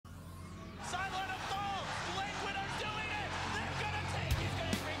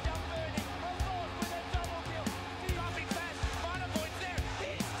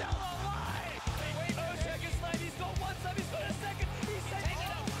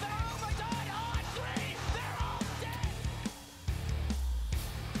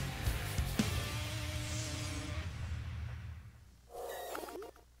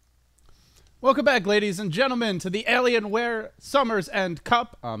Welcome back, ladies and gentlemen, to the Alienware Summer's End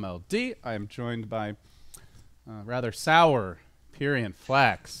Cup. I'm LD. I am joined by rather sour Pyrian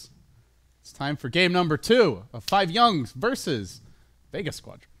Flax. It's time for game number 2 of 5Jungz versus Vega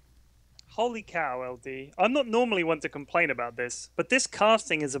Squadron. Holy cow, LD. I'm not normally one to complain about this, but this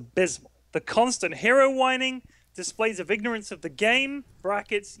casting is abysmal. The constant hero whining, displays of ignorance of the game,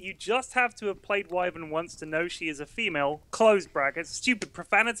 brackets, you just have to have played Wyvern once to know she is a female, close brackets, stupid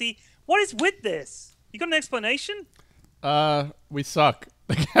profanity. What is with this? You got an explanation? We suck.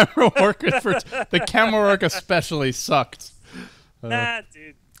 The camera work especially sucked. Nah,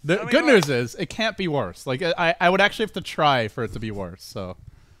 dude. The good news is it can't be worse. Like I would actually have to try for it to be worse. So.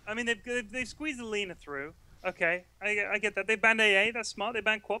 I mean, they've squeezed the Lena through. Okay, I get that. They banned AA. That's smart. They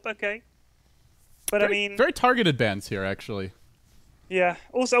banned Quap. Okay. But I mean, very targeted bans here, actually. Yeah.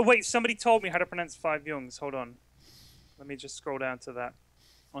 Also, wait. Somebody told me how to pronounce 5Jungz. Hold on. Let me just scroll down to that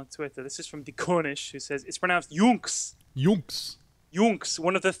on Twitter. This is from De Cornish, who says it's pronounced Junks. Junks. Junks.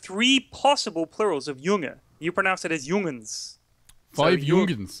 One of the 3 possible plurals of Junge. You pronounce it as Jungens.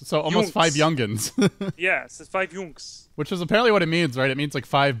 5Jungz. So almost 5 youngins. Yeah, it's 5Jungz. Which is apparently what it means, right? It means like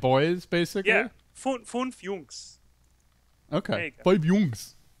 5 boys, basically. Yeah. 5Jungs. Okay.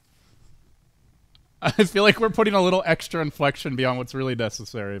 5Jungz. I feel like we're putting a little extra inflection beyond what's really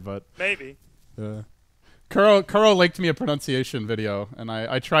necessary, but maybe. Kuro linked me a pronunciation video, and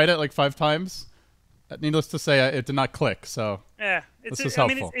I tried it like 5 times. Needless to say, it did not click. So yeah, this is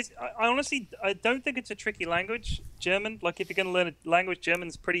helpful. I honestly don't think it's a tricky language, German. Like if you're going to learn a language, German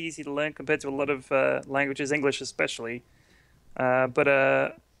is pretty easy to learn compared to a lot of languages, English especially. But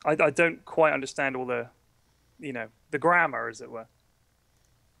I don't quite understand all the, the grammar, as it were.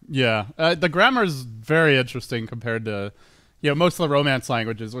 Yeah, the grammar is very interesting compared to, most of the Romance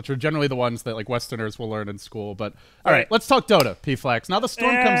languages, which are generally the ones that like Westerners will learn in school. But all right, let's talk Dota, P-Flax. Now the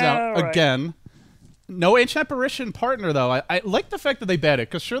Storm comes out again. No Ancient Apparition partner, though. I like the fact that they banned it,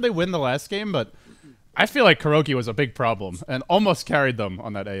 because sure, they win the last game, but I feel like Kuroki was a big problem and almost carried them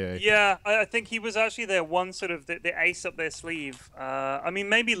on that AA. Yeah, I think he was actually their one sort of the ace up their sleeve. I mean,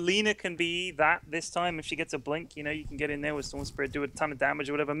 maybe Lena can be that this time if she gets a blink. You can get in there with Storm Spirit, do a ton of damage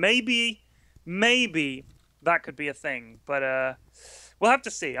or whatever. Maybe that could be a thing, but we'll have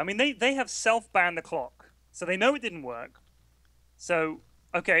to see. I mean, they have self-banned the clock, so they know it didn't work. So,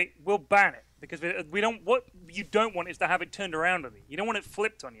 okay, we'll ban it. Because what you don't want is to have it turned around on you. You don't want it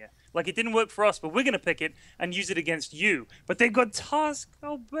flipped on you. Like, it didn't work for us, but we're going to pick it and use it against you. But they've got Tusk.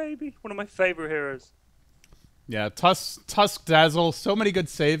 Oh, baby. One of my favorite heroes. Yeah, Tusk Dazzle. So many good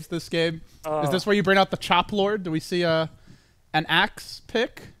saves this game. Is this where you bring out the Chop Lord? Do we see an Axe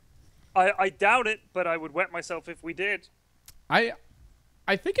pick? I doubt it, but I would wet myself if we did. I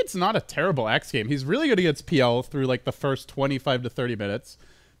think it's not a terrible Axe game. He's really good against PL through, like, the first 25 to 30 minutes.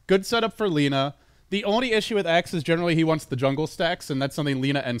 Good setup for Lena. The only issue with Axe is generally he wants the jungle stacks, and that's something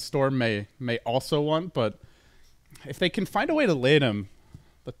Lena and Storm may also want. But if they can find a way to lane him,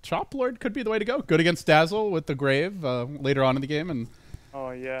 the Chop Lord could be the way to go. Good against Dazzle with the Grave later on in the game, and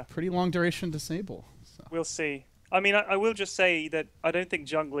pretty long duration disable. So. We'll see. I mean, I will just say that I don't think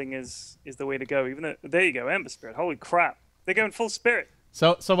jungling is the way to go. Even though, there you go, Ember Spirit. Holy crap, they're going full Spirit.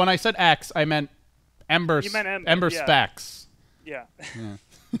 So when I said Axe, I meant Ember. You meant Ember Stacks. Yeah.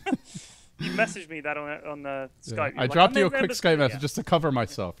 You messaged me that on the Skype. I dropped you a quick Skype message just to cover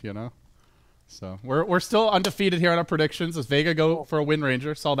myself, So we're still undefeated here on our predictions as Vega go for a Wind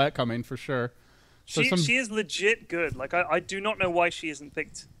Ranger. Saw that coming for sure. So she is legit good. Like I do not know why she isn't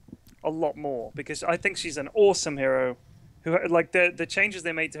picked a lot more, because I think she's an awesome hero. Who like the changes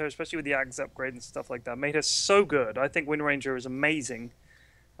they made to her, especially with the Axe upgrade and stuff like that, made her so good. I think Wind Ranger is amazing.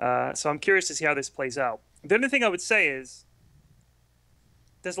 So I'm curious to see how this plays out. The only thing I would say is,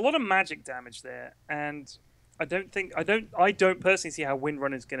 there's a lot of magic damage there, and I don't personally see how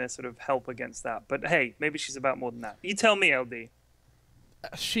Windrunner is going to sort of help against that. But hey, maybe she's about more than that. You tell me, LD. They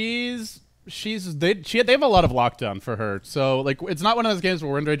have a lot of lockdown for her. So like, it's not one of those games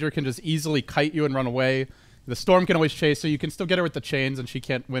where Wind Ranger can just easily kite you and run away. The Storm can always chase, so you can still get her with the chains, and she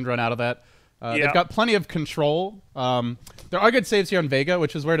can't wind run out of that. They've got plenty of control. There are good saves here on Vega,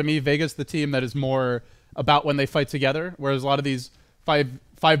 which is where, to me, Vega's the team that is more about when they fight together, whereas a lot of these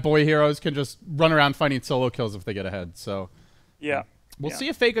five boy heroes can just run around finding solo kills if they get ahead. So we'll see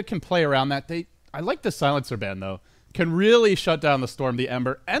if Vega can play around that. I like the silencer ban, though. Can really shut down the Storm, the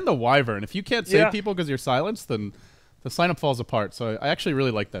Ember, and the Wyvern. If you can't save people because you're silenced, then the signup falls apart. So I actually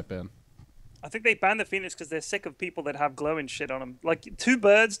really like that ban. I think they banned the Phoenix because they're sick of people that have glowing shit on them. Like, 2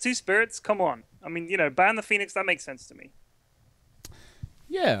 birds, 2 spirits, come on. I mean, ban the Phoenix, that makes sense to me.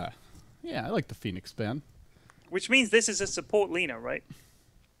 Yeah, I like the Phoenix ban. Which means this is a support Lena, right?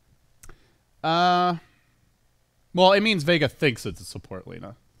 Well, it means Vega thinks it's a support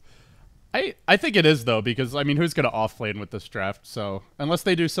Lina. I think it is, though, because, I mean, who's going to offlane with this draft? So, unless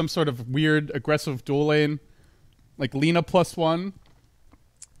they do some sort of weird, aggressive dual lane, like Lina +1.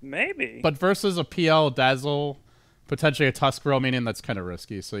 Maybe. But versus a PL, Dazzle, potentially a Tusk Romanian, that's kind of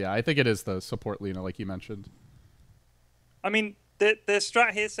risky. So, yeah, I think it is the support Lina, like you mentioned. I mean, the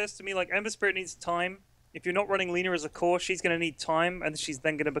strat here says to me, like, Ember Spirit needs time. If you're not running Lina as a core, she's going to need time, and she's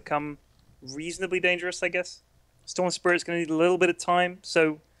then going to become reasonably dangerous, I guess. Storm Spirit's going to need a little bit of time,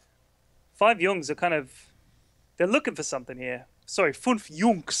 so 5Jungz are kind of... They're looking for something here. Sorry,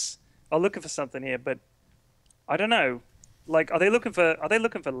 5Jungz are looking for something here, but I don't know. Like, are they looking for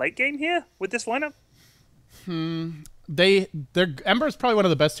late game here with this lineup? Ember is probably one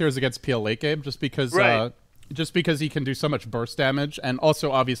of the best heroes against PL late game, just because he can do so much burst damage, and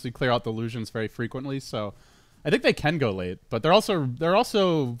also obviously clear out the illusions very frequently. So I think they can go late, but they're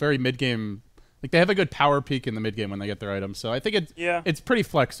also very mid game. Like, they have a good power peak in the mid game when they get their items. So I think it's pretty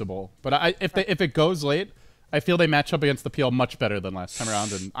flexible. But if it goes late, I feel they match up against the PL much better than last time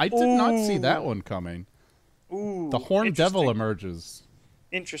around, and I did not see that one coming. Ooh, the Horned Devil emerges.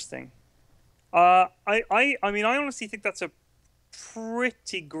 Interesting. I mean, I honestly think that's a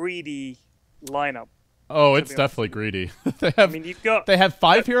pretty greedy lineup. Oh, it's definitely greedy. They have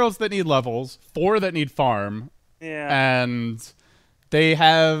 5 heroes that need levels, 4 that need farm. Yeah. And they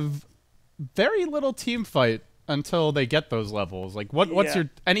have very little team fight until they get those levels. Like, what's your...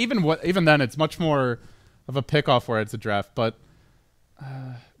 And even then, it's much more of a pick-off where it's a draft. But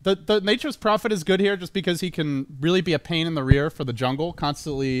the Nature's Prophet is good here just because he can really be a pain in the rear for the jungle,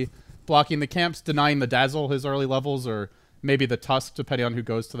 constantly blocking the camps, denying the Dazzle his early levels, or maybe the Tusk, depending on who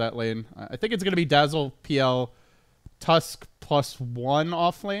goes to that lane. I think it's going to be Dazzle, PL, Tusk +1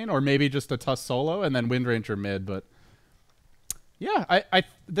 off lane, or maybe just a Tusk solo, and then Wind Ranger mid. But yeah,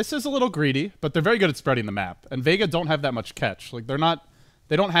 this is a little greedy, but they're very good at spreading the map. And Vega don't have that much catch. Like,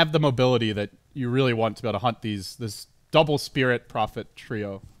 they don't have the mobility that you really want to be able to hunt this double Spirit Prophet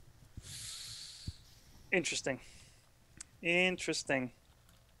trio. Interesting.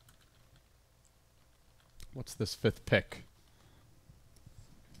 What's this 5th pick?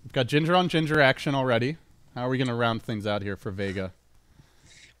 We've got Ginger on Ginger action already. How are we going to round things out here for Vega?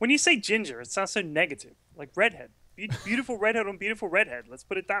 When you say Ginger, it sounds so negative. Like redhead. Beautiful redhead on beautiful redhead. Let's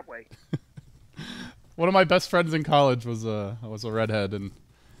put it that way. One of my best friends in college was a redhead, and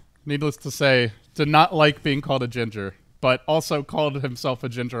needless to say, did not like being called a ginger, but also called himself a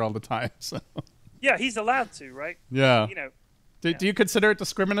ginger all the time. So. Yeah, he's allowed to, right? Yeah. You know. Do you consider it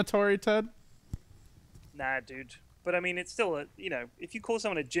discriminatory, Ted? Nah, dude. But I mean, it's still if you call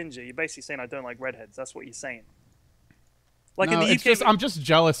someone a ginger, you're basically saying I don't like redheads. That's what you're saying. Like no, in the UK, I'm just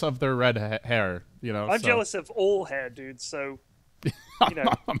jealous of their red hair. I'm jealous of all hair, dude. So,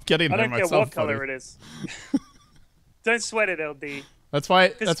 I'm getting there myself. I don't care what color buddy. it is. Don't sweat it, LD. That's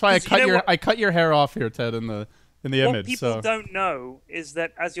why I cut your hair off here, Ted, in the image. What people don't know is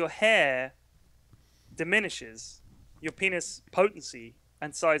that as your hair diminishes, your penis potency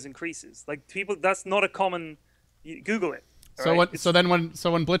and size increases. Like, people, that's not a common. Google it.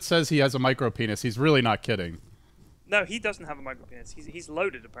 So when Blitz says he has a micro penis, he's really not kidding. No, he doesn't have a micro penis. He's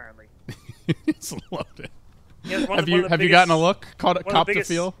loaded, apparently. He's loaded. Have you gotten a look? Cop the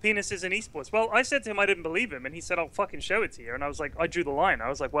feel? Penises in esports. Well, I said to him I didn't believe him, and he said I'll fucking show it to you. And I was like, I drew the line. I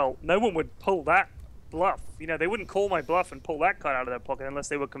was like, well, no one would pull that bluff. They wouldn't call my bluff and pull that card out of their pocket unless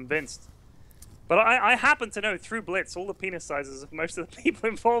they were convinced. But I happen to know through Blitz all the penis sizes of most of the people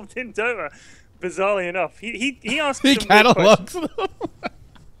involved in Dota. Bizarrely enough, he asked some weird questions.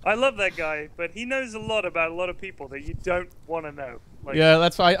 I love that guy, but he knows a lot about a lot of people that you don't want to know. Like, yeah,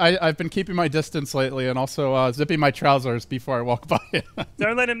 that's why I've been keeping my distance lately, and also zipping my trousers before I walk by.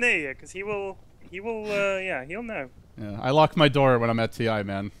 Don't let him near you, because he'll know. Yeah, I lock my door when I'm at TI,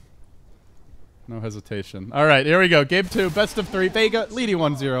 man. No hesitation. All right, here we go. Game 2, best of 3. Vega leading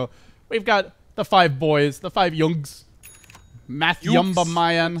 1-0. We've got the 5 boys, the 5Jungz. Mathyumba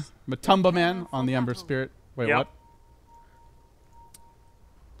Man, Matumba Man on the Ember Spirit. Wait, yep. What?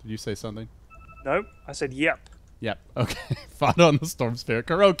 Did you say something? Nope, I said yep. Yep, okay. Fada on the Storm Spirit.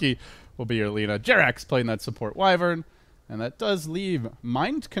 Kuroki will be your Lina. Jerax playing that support Wyvern. And that does leave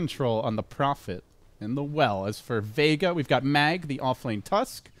Mind Control on the Prophet in the well. As for Vega, we've got Mag, the offlane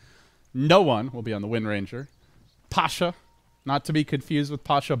Tusk. No one will be on the Wind Ranger. Pasha, not to be confused with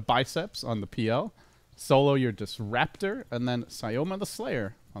Pasha Biceps on the PL. Solo, your Disruptor. And then Sayoma the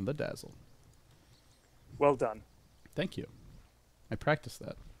Slayer on the Dazzle. Well done. Thank you. I practiced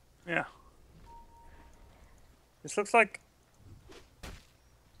that. Yeah. This looks like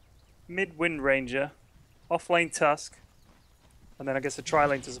mid Wind Ranger, offlane Tusk, And then I guess a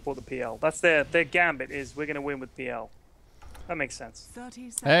tri-lane to support the PL. That's their gambit is we're going to win with PL. That makes sense.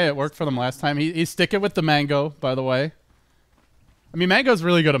 Hey, it worked for them last time. He's sticking with the Mango, by the way. I mean, Mango's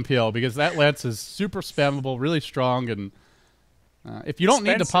really good on PL because that Lance is super spammable, really strong, and if you don't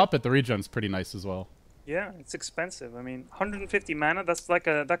need to pop it, the regen's pretty nice as well. Yeah, it's expensive. I mean, 150 mana, that's like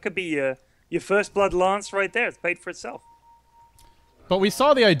that could be your first blood lance right there. It's paid for itself. But we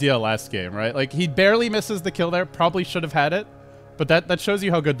saw the idea last game, right? Like, he barely misses the kill there. Probably should have had it. But that shows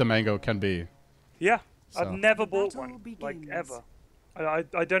you how good the Mango can be. Yeah. So. I've never bought one, like, ever.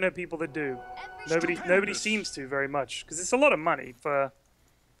 I don't know people that do. Nobody seems to very much. Because it's a lot of money for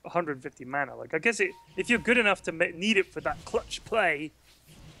 150 mana. Like, I guess if you're good enough to need it for that clutch play...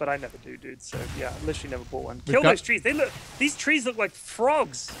 But I never do, dude. So, yeah, I literally never bought one. Kill those trees. These trees look like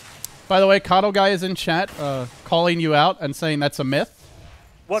frogs. By the way, Kato guy is in chat calling you out and saying that's a myth.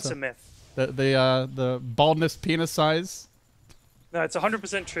 What's a myth? The baldness penis size. No, it's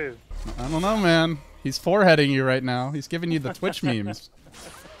 100% true. I don't know, man. He's foreheading you right now. He's giving you the Twitch memes.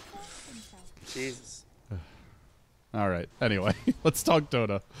 Jesus. All right. Anyway, let's talk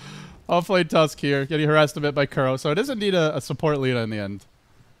Dota. Off-lane Tusk here, getting harassed a bit by Kuro. So it is indeed a support Lina in the end.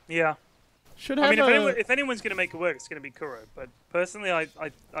 Yeah. Should have if anyone's going to make it work, it's going to be Kuro. But personally, I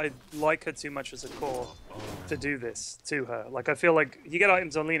like her too much as a core to do this to her. Like, I feel like you get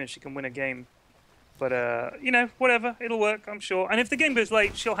items on Lina, she can win a game. But, you know, whatever. It'll work, I'm sure. And if the game goes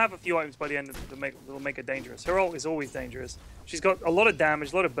late, she'll have a few items by the end that'll make her dangerous. Her ult is always dangerous. She's got a lot of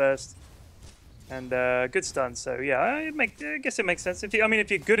damage, a lot of burst, and good stun. So, yeah, I guess it makes sense. If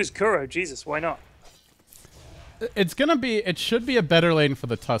you're good as Kuro, Jesus, why not? It should be a better lane for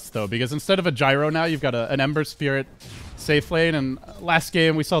the Tusk, though, because instead of a Gyro now, you've got an Ember Spirit safe lane. And last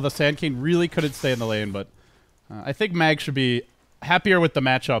game, we saw the Sand King really couldn't stay in the lane, but I think Mag should be happier with the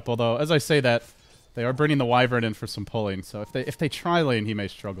matchup, although, as I say that, they are bringing the Wyvern in for some pulling, so if they try lane, he may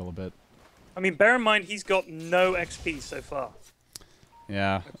struggle a bit. I mean, bear in mind, he's got no XP so far.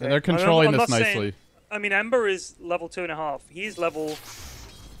 Yeah, okay. They're controlling this nicely. Saying, I mean, Ember is level 2.5. He's level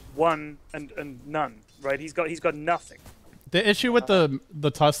 1 and none, right? He's got nothing. The issue with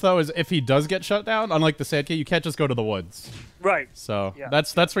the Tusk, though, is if he does get shut down, unlike the Sand King, you can't just go to the woods. Right. So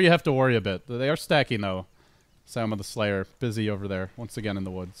that's where you have to worry a bit. They are stacking, though. Sam of the Slayer, busy over there, once again in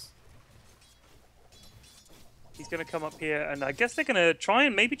the woods. He's going to come up here, and I guess they're going to try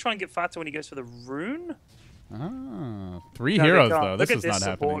and get Fato when he goes for the rune. Ah, 3 heroes, though. This is not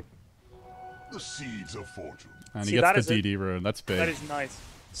happening. The seeds of fortune. And he gets the DD rune. That's big. That is nice.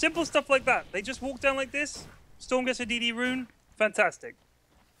 Simple stuff like that. They just walk down like this. Storm gets a DD rune. Fantastic.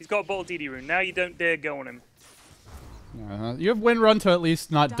 He's got a bottle DD rune. Now you don't dare go on him. You have win run to at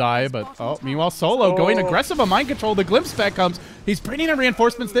least not die, but meanwhile Solo going aggressive on mind control. The glimpse back comes. He's bringing in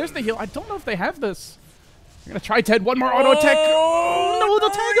reinforcements. There's the heal. I don't know if they have this. You're gonna try Ted one more auto attack. Oh no,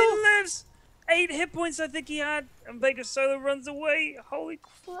 the tag he lives. 8 hit points I think he had, and Vega Solo runs away. Holy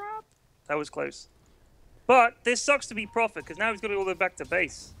crap. That was close. But this sucks to be Prophet, because now he's got to go all the way back to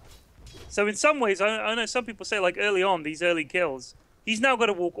base. So in some ways, I know some people say, like, early on, these early kills, he's now got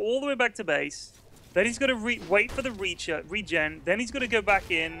to walk all the way back to base, then he's got to wait for the regen, then he's got to go back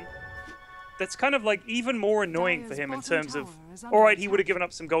in. That's kind of, like, even more annoying for him in terms of, alright, he would have given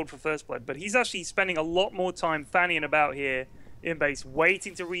up some gold for First Blood, but he's actually spending a lot more time fanning about here in base,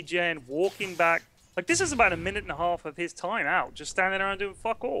 waiting to regen, walking back. Like, this is about 1.5 minutes of his time out, just standing around doing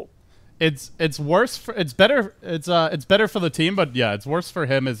fuck all. It's worse for it's better for the team, but yeah, it's worse for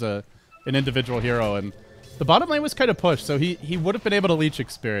him as an individual hero. And the bottom lane was kind of pushed, so he would have been able to leech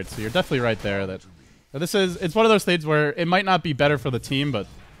experience. So you're definitely right there. That it's one of those things where it might not be better for the team, but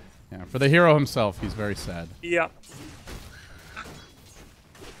yeah, for the hero himself, he's very sad. Yeah.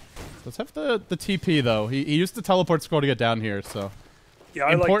 Let's have the TP though. He used the teleport scroll to get down here, so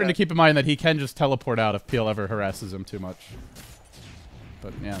yeah, important to keep in mind that he can just teleport out if PL ever harasses him too much.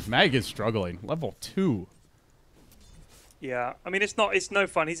 But yeah, Mag is struggling. Level 2. Yeah, I mean it's no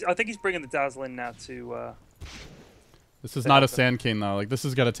fun. I think he's bringing the Dazzle in now to. This is not a Sand King though. Like this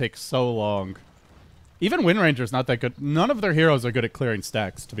is gonna take so long. Even Wind Ranger's not that good. None of their heroes are good at clearing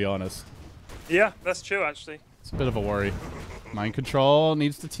stacks, to be honest. Yeah, that's true actually. It's a bit of a worry. Mind control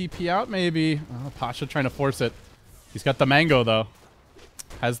needs to TP out maybe. Oh, Pasha trying to force it. He's got the mango though.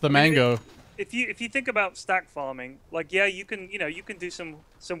 Has the mango. If you think about stack farming, like yeah, you can do some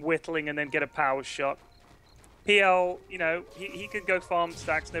whittling and then get a power shot. PL, he could go farm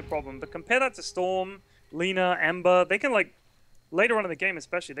stacks no problem. But compare that to Storm, Lina, Ember. They can like later on in the game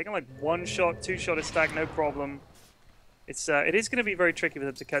especially, they can like 1-shot, 2-shot a stack no problem. It is going to be very tricky for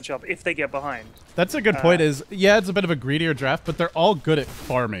them to catch up if they get behind. That's a good point. Yeah, it's a bit of a greedier draft, but they're all good at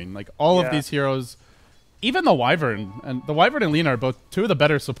farming. Like all of these heroes even the Wyvern and Lina are both two of the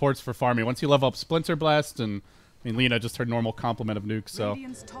better supports for farming. Once you level up Splinter Blast, and I mean Lina just her normal complement of nukes. So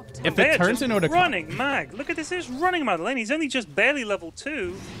if it turns into a running mag, look at this. He's running him out of the lane. He's only just barely level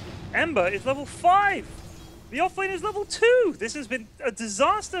 2. Ember is level 5. The offlane is level 2. This has been a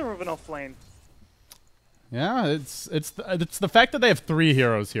disaster of an offlane. Yeah, it's the fact that they have 3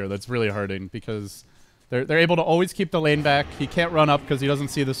 heroes here that's really hurting, because they're able to always keep the lane back. He can't run up because he doesn't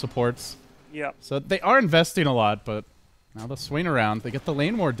see the supports. Yeah. So they are investing a lot, but now they'll swing around. They get the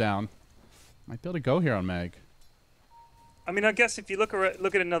lane ward down. Might be able to go here on Mag. I mean, I guess if you look at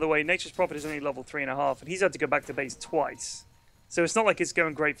it another way, Nature's Prophet is only level 3.5, and he's had to go back to base twice. So it's not like it's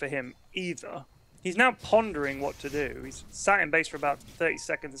going great for him either. He's now pondering what to do. He's sat in base for about 30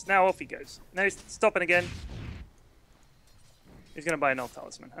 seconds. Now off he goes. Now he's stopping again. He's going to buy an Null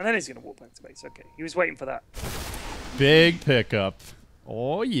Talisman. And then he's going to walk back to base. Okay, he was waiting for that. Big pickup.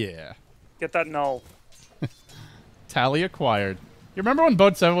 Oh, yeah. Get that Null. Tally acquired. You remember when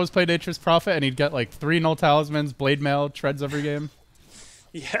Boat 7 was playing Nature's Prophet and he'd get like 3 Null Talismans, Blade Mail, Treads every game?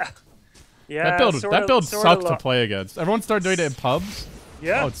 Yeah. Yeah. That build sucked to play against. Everyone started doing it in pubs.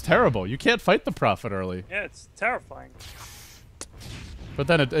 Yeah. Oh, it's terrible. You can't fight the Prophet early. Yeah, it's terrifying. But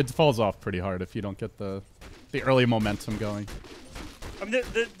then it falls off pretty hard if you don't get the early momentum going. I mean,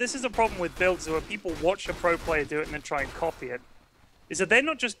 this is a problem with builds where people watch a pro player do it and then try and copy it. Is that they're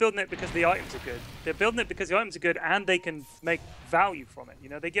not just building it because the items are good. They're building it because the items are good and they can make value from it. You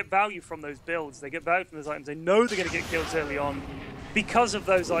know, they get value from those builds. They get value from those items. They know they're going to get kills early on because of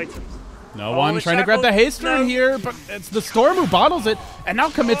those items. No one trying to grab the haster in here, but it's the Storm who bottles it, and now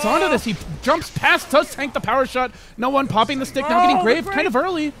commits onto this. He jumps past, does tank the power shot. No one popping the stick, now getting Grave kind of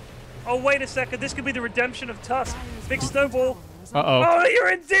early. Oh, wait a second. This could be the redemption of Tusk. Big snowball. Uh-oh. Oh,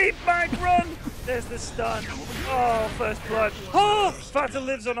 you're in deep, Mag, run! There's the stun. Oh, first blood. Oh, Fata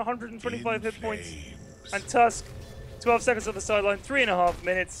lives on 125 hit points. And Tusk, 12 seconds on the sideline, 3.5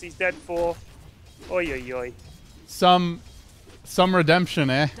 minutes. He's dead for. Oi, oi, oi. Some redemption,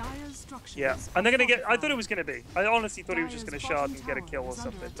 eh? Yeah, and they're gonna get. I thought it was gonna be. I honestly thought he was just gonna shard and get a kill or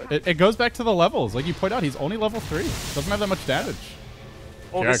something. But it goes back to the levels. Like you point out, he's only level 3. Doesn't have that much damage.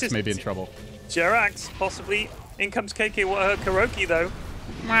 Oh, Jerax may be in trouble. Jerax, possibly. In comes Karoki, though.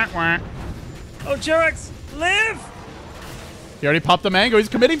 Wah, wah. Oh, Jerax, live! He already popped the mango. He's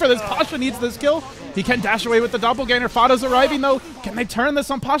committing for this. Pasha needs this kill. He can dash away with the doppelganger. Fada's arriving, though. Can they turn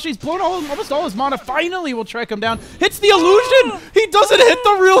this on Pasha? He's blown almost all his mana. Finally, will track him down. Hits the illusion. He doesn't hit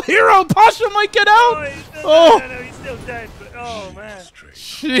the real hero. Pasha might get out. No, he's still dead. But, oh, man.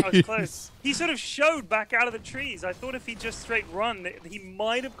 Jeez. That was close. He sort of showed back out of the trees. I thought if he just straight run, he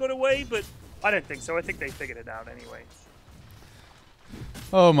might have got away, but I don't think so. I think they figured it out anyway.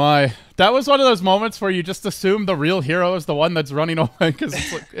 Oh my. That was one of those moments where you just assume the real hero is the one that's running away, because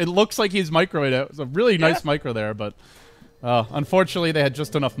it looks like he's microed it. It was a really nice micro there, but unfortunately they had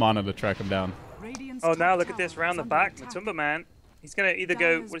just enough mana to track him down. Oh, now look at this. Round the back. Matumba Man. He's going to either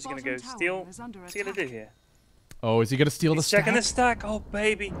go... What is he going to go? Steal? What's he going to do here? Oh, is he going to steal the stack? Checking the stack. Oh,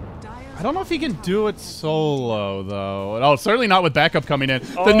 baby. I don't know if he can do it solo, though. Oh, certainly not with backup coming in.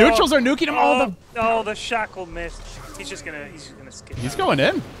 The neutrals are nuking him. Oh, the shackle missed. He's just gonna skip. He's going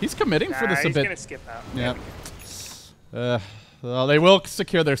in. He's committing for this a bit. He's gonna skip out. Yeah. Well, they will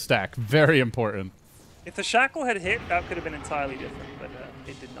secure their stack. Very important. If the shackle had hit, that could have been entirely different, but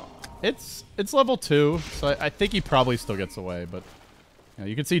it did not. It's level 2, so I think he probably still gets away. But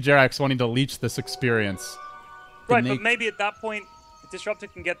you can see Jerax wanting to leech this experience. Right, but maybe at that point, Disruptor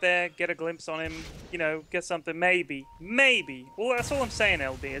can get there, get a glimpse on him, you know, get something. Maybe. Well, that's all I'm saying,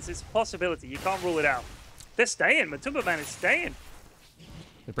 LD. It's a possibility. You can't rule it out. They're staying. Matumba Man is staying.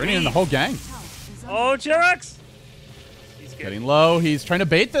 They're bringing in the whole gang. Oh, Jerax! He's getting low. He's trying to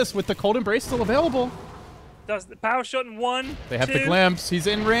bait this with the Cold Embrace still available. Does the power shot in 1, They have 2. the glimpse. He's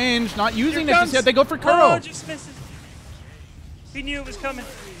in range. Not using it just yet. They go for Kuro. Oh, just misses. He knew it was coming.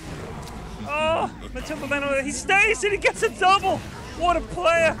 Oh, Matumba Man, he stays and he gets a double. What a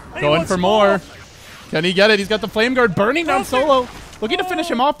player. Going for more. Can he get it? He's got the Flame Guard burning down Solo. Looking to finish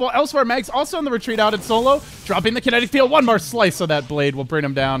him off, while elsewhere Mag's also on the retreat out at Solo. Dropping the kinetic field. One more slice of that blade will bring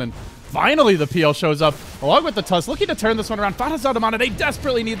him down. And finally the PL shows up along with the Tusk. Looking to turn this one around. Fada's out of mana. They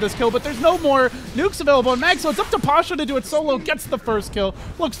desperately need this kill, but there's no more nukes available in Mag, so it's up to Pasha to do it solo. Gets the first kill.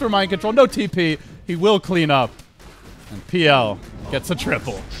 Looks for mind control. No TP. He will clean up. And PL gets a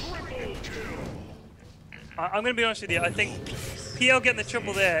triple. I'm going to be honest with you. I think PL getting the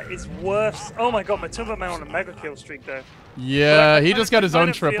triple there is worse. Oh my god, Matumba Man on a mega kill streak though. Yeah, he just got his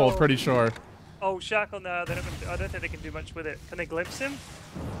own triple, pretty sure. Oh, Shackle, no, I don't think they can do much with it. Can they glimpse him?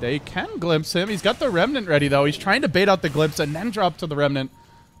 They can glimpse him. He's got the Remnant ready, though. He's trying to bait out the glimpse and then drop to the Remnant.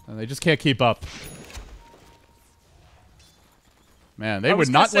 And they just can't keep up. Man, they I was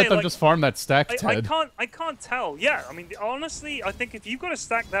would gonna not say, let them like, just farm that stack, I Ted. can't tell. Yeah, I mean, honestly, I think if you've got a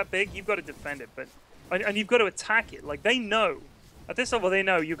stack that big, you've got to defend it, but and you've got to attack it. Like they know at this level, they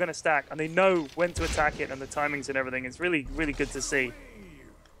know you're going to stack, and they know when to attack it and the timings and everything. It's really, really good to see.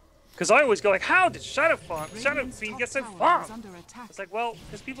 Because I always go like, how did Shadow Fiend get so farmed? It's like, well,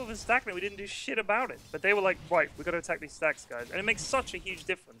 because people have been stacking it, we didn't do shit about it. But they were like, right, we got to attack these stacks, guys, and it makes such a huge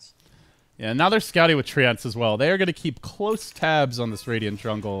difference. Yeah, now they're scouting with Treants as well. They are going to keep close tabs on this Radiant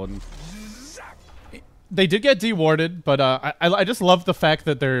jungle, and they did get dewarded, but I just love the fact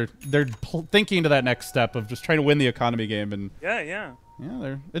that they're thinking to that next step of just trying to win the economy game. And yeah.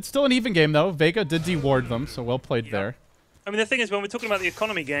 It's still an even game though. Vega did deward them, so well played there. I mean, the thing is, when we're talking about the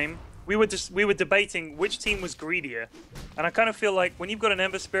economy game, we were debating which team was greedier, and I kind of feel like when you've got an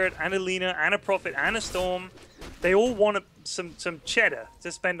Ember Spirit and a Lina and a Prophet and a Storm, they all want some cheddar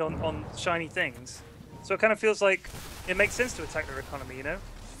to spend on shiny things. So it kind of feels like it makes sense to attack their economy, you know?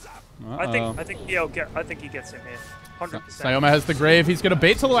 I think he gets him here, 100%. Syoma has the Grave. He's gonna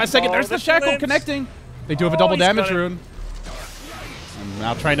bait till the last second. There's the Shackle connecting. They do have a double damage rune. And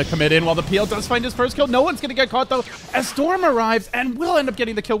now trying to commit in while the PL does find his first kill. No one's gonna get caught though, as Storm arrives and will end up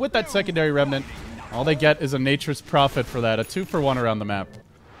getting the kill with that secondary Remnant. All they get is a Nature's Prophet for that, a 2-for-1 around the map.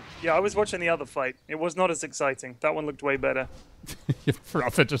 Yeah, I was watching the other fight. It was not as exciting. That one looked way better. Your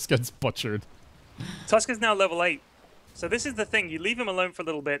Prophet just gets butchered. Tuska's now level 8. So this is the thing. You leave him alone for a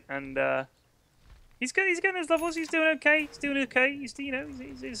little bit, and he's getting his levels. He's doing okay.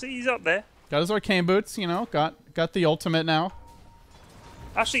 He's up there. Got his Arcane Boots, you know, got the ultimate now.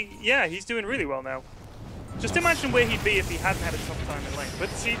 Actually, yeah, he's doing really well now. Just imagine where he'd be if he hadn't had a tough time in lane. But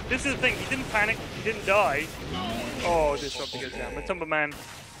see, this is the thing. He didn't panic. He didn't die. Oh, Disruptor goes down. Matumba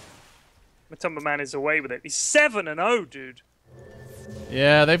Man is away with it. He's 7-0, dude.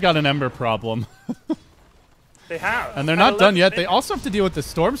 Yeah, they've got an Ember problem. They have. And they're not done yet. They also have to deal with the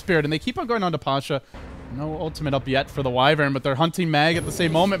Storm Spirit, and they keep on going on to Pasha. No ultimate up yet for the Wyvern, but they're hunting Mag at the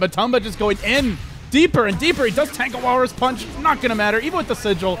same moment. Matumba just going in deeper and deeper. He does tank a Walrus Punch. Not going to matter, even with the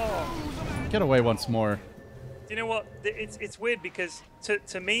Sigil. Get away once more. You know what? It's weird because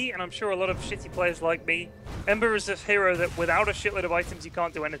to me, and I'm sure a lot of shitty players like me, Ember is a hero that without a shitload of items you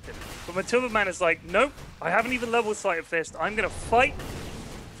can't do anything. But Matumba Man is like, nope, I haven't even leveled Sight of Fist. I'm gonna fight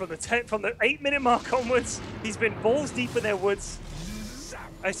from the 8-minute mark onwards. He's been balls deep in their woods.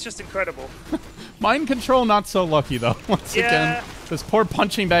 It's just incredible. Mind Control not so lucky though. Once again, this poor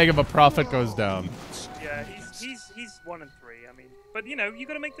punching bag of a Prophet goes down. Yeah, he's 1 and 3. I mean, but you know, you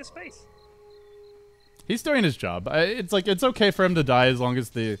got to make the space. He's doing his job. It's like it's okay for him to die as long as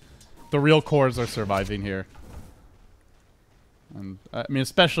the real cores are surviving here. And I mean,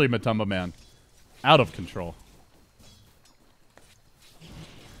 especially Matumba Man, out of control.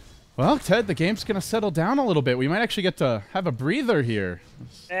 Well, Ted, the game's gonna settle down a little bit. We might actually get to have a breather here.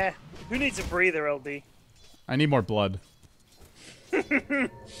 Who needs a breather, LD? I need more blood. I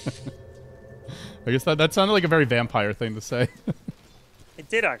guess that sounded like a very vampire thing to say. It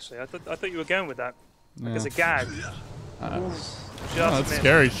did actually. I thought you were going with that. Like as a gag. That's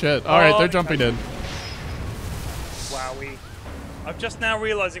scary shit. All right, they're jumping in. Wowie. I'm just now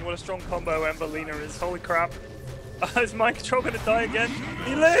realizing what a strong combo Ember Lina is. Holy crap. Is Mind Control going to die again?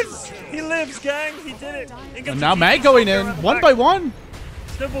 He lives! He lives, gang! He did it! And now Mag going in, one by one.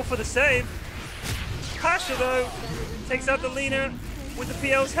 Snowball for the save. Pasha, though, takes out the Lina with the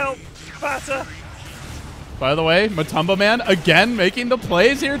PL's help. Batter. By the way, Matumba Man again making the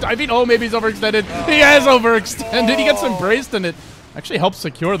plays here. I mean, oh, maybe he's overextended. He has overextended. He gets embraced, and it actually helps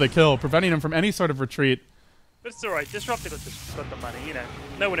secure the kill, preventing him from any sort of retreat. But it's alright. Disruptor got the money, you know.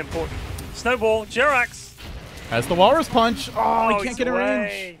 No one important. Snowball, Jerax. Has the Walrus Punch. Oh, he can't get a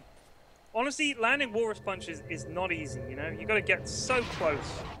range. Honestly, landing Walrus Punch is not easy, you know? You got to get so close.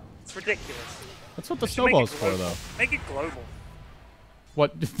 It's ridiculous. That's what the snowball's for, though. Make it global.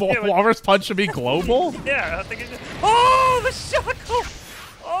 What? Walrus Punch should be global? Yeah, I think it's just... Oh, the Shackle!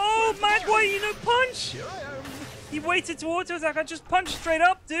 Oh, Mag, why you no punch? He waited to auto attack. I just punched straight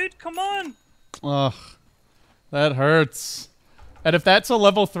up, dude. Come on. Ugh. That hurts. And if that's a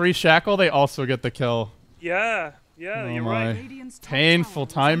level 3 Shackle, they also get the kill. Yeah, you're right. Painful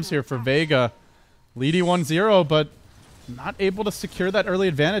times here for Vega. Leading 1-0, but not able to secure that early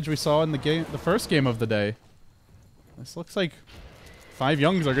advantage we saw in the first game of the day. This looks like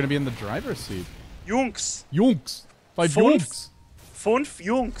 5Jungz are going to be in the driver's seat. Jungs. 5Jungz.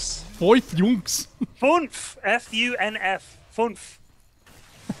 5Jungz. 5Jungz. Funf. F-U-N-F. Funf.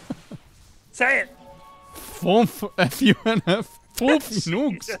 Say it. Funf. F-U-N-F.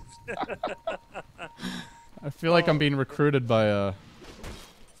 Funf. I feel like I'm being recruited by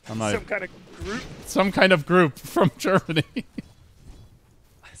some kind of group. Some kind of group from Germany.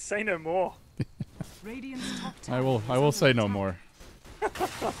 Say no more. I will say no more. I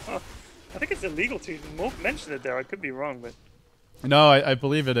think it's illegal to mention it there. I could be wrong, but No, I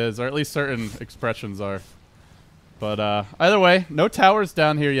believe it is, or at least certain expressions are. But either way, no towers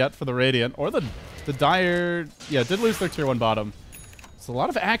down here yet for the Radiant, or the Dire. Yeah, did lose their tier 1 bottom. It's a lot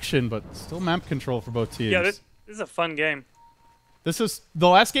of action, but still map control for both teams. yeah, this is a fun game. This is the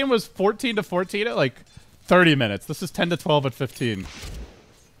last game was 14-14 at like 30 minutes. This is 10-12 at 15.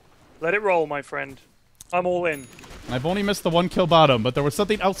 Let it roll, my friend. I'm all in. I've only missed the 1 kill bottom, but there was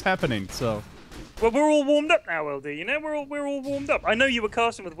something else happening. So. Well, we're all warmed up now, LD. You know, we're all warmed up. I know you were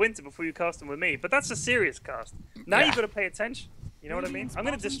casting with Winter before you casting with me, but that's a serious cast. Now you've got to pay attention. You know what I mean? I'm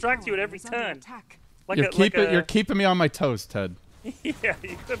going to distract you at every turn. You're keeping me on my toes, Ted. Yeah,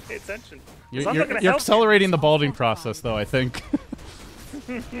 you got to pay attention. You're accelerating the balding process, though, I think.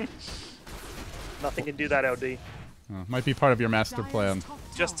 Nothing can do that, LD. Might be part of your master plan.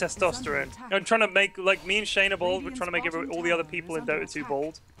 Just testosterone. I'm trying to make, like, me and Shane are bald. We're trying to make all the other people in Dota 2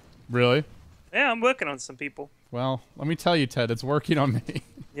 bald. Really? Yeah, I'm working on some people. Well, let me tell you, Ted, it's working on me.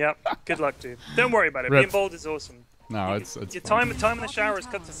 Yep. Good luck, dude. Don't worry about it. Rip. Being bald is awesome. No, it's your fine. time in the shower is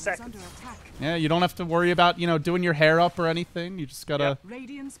cut to seconds. Yeah, you don't have to worry about, doing your hair up or anything. You just gotta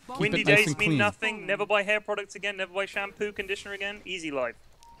keep Windy it nice days and mean clean. nothing. Never buy hair products again. Never buy shampoo, conditioner again. Easy life.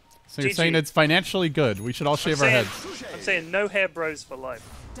 So you're GG. saying it's financially good. We should all shave our heads. I'm saying no hair bros for life.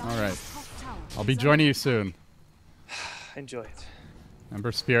 All right. I'll be joining you soon. Enjoy it.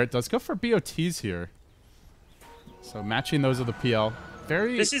 Ember Spirit does go for BOTs here. So matching those with the PL.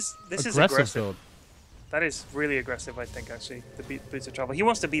 Very This is aggressive build. That is really aggressive, I think, actually, the Boots of Travel. He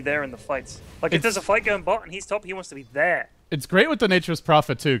wants to be there in the fights. Like, if It's- there's a fight going bot and he's top, he wants to be there. It's great with the Nature's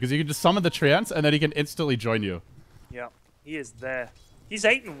Prophet, too, because you can just summon the Treants, and then he can instantly join you. Yeah, he is there. He's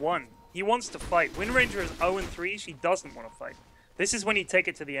 8-1. He wants to fight. Wind Ranger is 0-3. She doesn't want to fight. This is when you take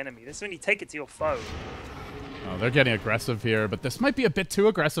it to the enemy. This is when you take it to your foe. Oh, they're getting aggressive here, but this might be a bit too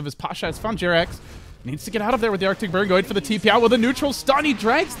aggressive as Pasha has found Jirax. Needs to get out of there with the Arctic Burn, going for the TP out with a neutral stun. He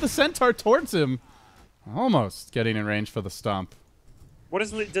drags the Centaur towards him. Almost getting in range for the stomp. What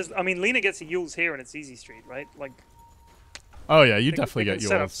is I mean, Lina gets a Yules here and it's easy street, right? Like, Oh, yeah, you definitely get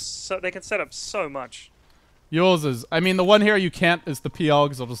Yules. They can set up so much. Yules is... I mean, the one here you can't is the PL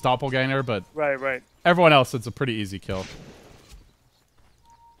because it'll just doppelganger, but... Right. Everyone else, it's a pretty easy kill.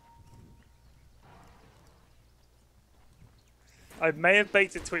 I may have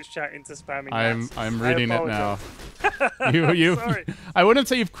baited Twitch chat into spamming. I'm reading it now. Sorry. I wouldn't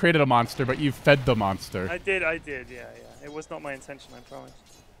say you've created a monster, but you've fed the monster. I did, yeah. It was not my intention, I promise.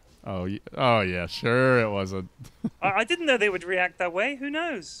 Oh yeah, sure it wasn't. I didn't know they would react that way. Who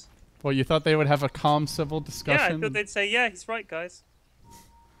knows? Well, you thought they would have a calm, civil discussion? Yeah, I thought they'd say, yeah, he's right, guys.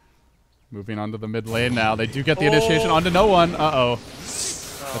 Moving on to the mid lane now. They do get the initiation onto no one. Uh-oh.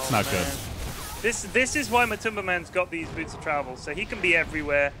 That's not good. This is why Matumba Man's got these Boots of Travel, so he can be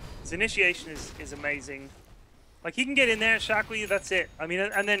everywhere. His initiation is amazing. Like, he can get in there and shackle you, that's it. I mean,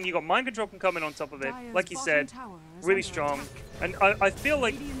 and then you got Mind Control can come in on top of it, like you said. Really strong. And I feel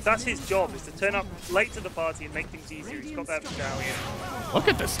like that's his job, is to turn up late to the party and make things easier. He's got that medallion. Look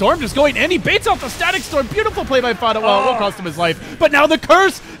at the Storm just going in. He baits out the Static Storm. Beautiful play by Fada. Well, it will cost him his life. But now the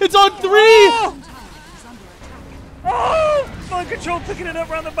curse! It's on 3! Oh! Mind Control picking it up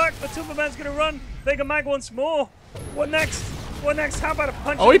around the back. Matumba Man's gonna run. Vega Mag once more. What next? What next? How about a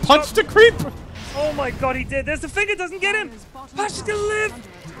punch? Oh, he punched a creep! Oh my god, he did. There's the finger, doesn't get him. Pasha's gonna live.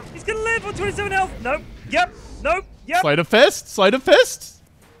 He's gonna live on 27 health. Nope. Yep. Nope. Yep. Sleight of fist. Sleight of fist.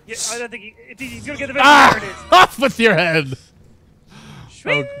 Yeah, I don't think he's gonna get the victory. There it is. Off with your head.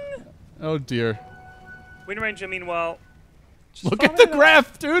 Swing. Oh dear. Wind Ranger, meanwhile. Look at the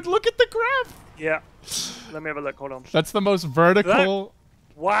graph, dude. Look at the graph. Yeah. Let me have a look. Hold on. That's the most vertical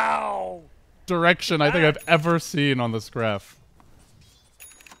wow. direction I think I've ever seen on this graph.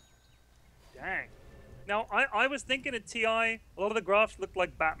 Dang. Now, I was thinking at TI, a lot of the graphs look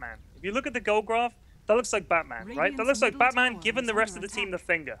like Batman. If you look at the gold graph, that looks like Batman, right? That looks like Batman giving the rest of the team the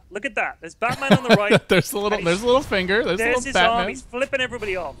finger. Look at that. There's Batman on the right. There's a little finger. There's a little his Batman. arm. He's flipping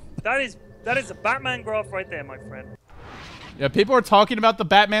everybody off. That is a Batman graph right there, my friend. Yeah, people were talking about the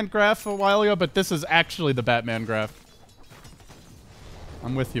Batman graph a while ago, but this is actually the Batman graph.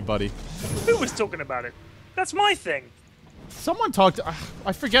 I'm with you, buddy. Who was talking about it? That's my thing. Someone talked.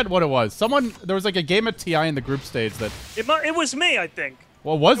 I forget what it was. There was like a game at TI in the group stage that. It was me, I think.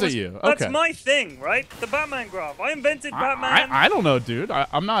 Well, was it you? Okay. That's my thing, right? The Batman graph. I invented Batman. I don't know, dude.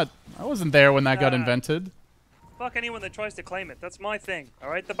 I'm not. I wasn't there when that got invented. Fuck anyone that tries to claim it. That's my thing. All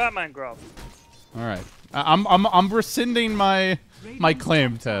right, the Batman graph. All right. I'm rescinding my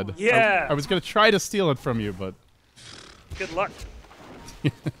claim, Ted. Yeah. I was gonna try to steal it from you, but. Good luck.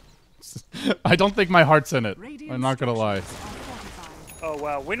 I don't think my heart's in it. I'm not gonna lie. Oh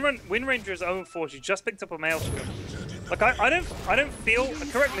wow, Wind Ranger's own force. You just picked up a maelstrom. Like I don't feel.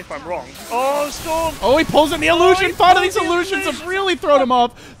 Correct me if I'm wrong. Oh, Storm! Oh, he pulls in the illusion. Part of these pulls the illusions have illusion. really thrown him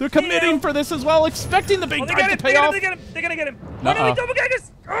off. They're committing for this as well, expecting the big Oh, they dive got to him! pay off. They're gonna get him! Nuh-uh. Oh no, double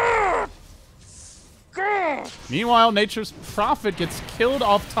gaggers! Meanwhile, Nature's Prophet gets killed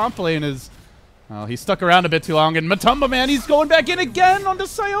off top lane as he stuck around a bit too long. And Matumba, man, he's going back in again onto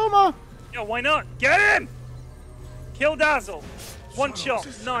Sayoma. Yo, why not? Get him! Kill Dazzle. One shot.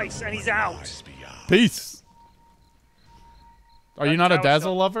 Nice, and he's out. Peace. Are you not a tower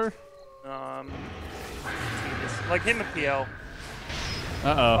Dazzle shot. lover? Like him and PL.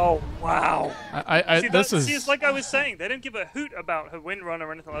 Uh-oh. Oh, wow. See, it's like I was saying. They don't give a hoot about her wind run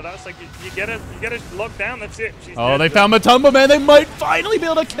or anything like that. It's like you get her locked down. That's it. She's Oh, dead. they found Matumba, man. They might finally be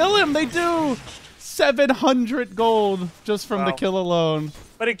able to kill him. They do. 700 gold just from the Wow. kill alone.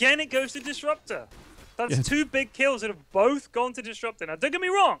 But again, it goes to Disruptor. That's Yeah. 2 big kills that have both gone to Disruptor. Now, don't get me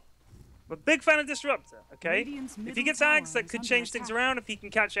wrong. I'm a big fan of Disruptor, okay? If he gets Axe, that could change things around. If he can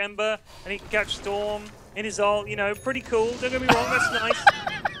catch Ember and he can catch Storm in his ult, you know, pretty cool. Don't get me wrong, that's nice.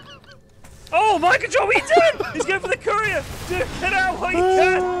 Oh, my control, what are you doing? He's going for the courier. Dude, get out while you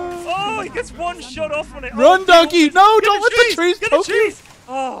can. Oh, he gets one shot off on it. Run, oh, donkey! No, Get don't let the trees Get the poke you! trees!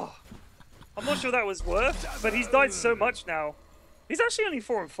 Oh, I'm not sure that was worth, but he's died so much now. He's actually only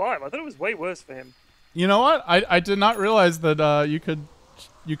 4 and 5. I thought it was way worse for him. You know what? I did not realize that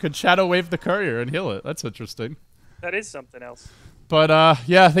you could shadow wave the courier and heal it. That's interesting. That is something else. But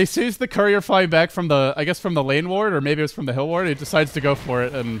yeah, they sees the courier flying back from the from the lane ward, or maybe it was from the hill ward. He decides to go for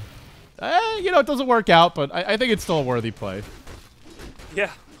it, and you know, it doesn't work out. But I think it's still a worthy play.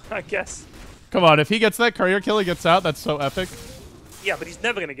 Yeah, I guess. Come on, if he gets that courier kill, he gets out. That's so epic. Yeah, but he's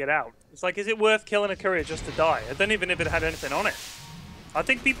never going to get out. It's like, is it worth killing a courier just to die? I don't even know if it had anything on it. I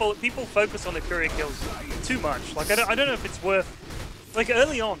think people focus on the courier kills too much. Like, I don't know if it's worth. Like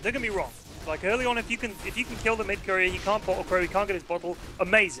early on, don't get me wrong. Like early on, if you can kill the mid courier, he can't bottle crow, he can't get his bottle.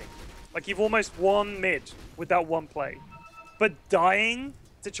 Amazing. Like you've almost won mid with that one play. But dying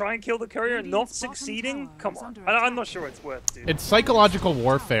to try and kill the courier and not succeeding, come on. I'm not sure it's worth, dude. It's psychological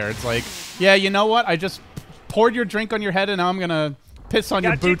warfare. It's like, yeah, you know what? I just poured your drink on your head, and now I'm gonna piss on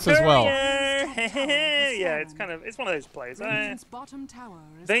your boots as well. Yeah, it's one of those plays. Either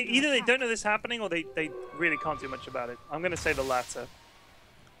they don't know this happening, or they really can't do much about it. I'm gonna say the latter.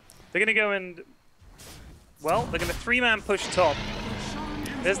 They're gonna go and, well, they're gonna 3-man push top.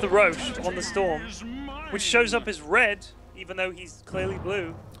 There's the Roche on the Storm, which shows up as red, even though he's clearly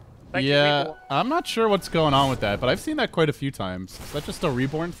blue. Thank you, Yeah, Reborn. I'm not sure what's going on with that, but I've seen that quite a few times. Is that just a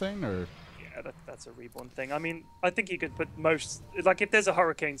Reborn thing, or? Yeah, that's a Reborn thing. I mean, I think you could put most, like if there's a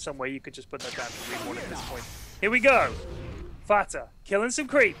Hurricane somewhere, you could just put that down to Reborn at this point. Here we go. Fata, killing some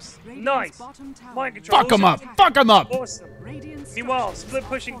creeps. Nice. Mind control. Fuck him up! Fuck him up! Awesome. Meanwhile, split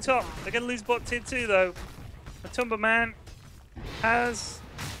pushing top. They're going to lose bot tier 2 though. Matumba man has,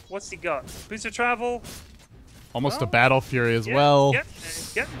 what's he got? Boost of travel. Almost a Battle Fury as Yeah, well.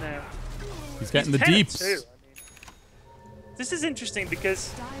 He's getting there. He's getting the 10 and deeps. 2. I mean, this is interesting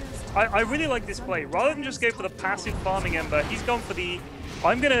because I really like this play. Rather than just go for the passive farming Ember, he's gone for the,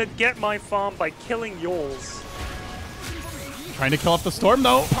 I'm going to get my farm by killing yours. Trying to kill off the Storm,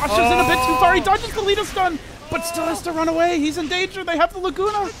 though. Posture's in a bit too far. He dodges the leader stun, but still has to run away. He's in danger. They have the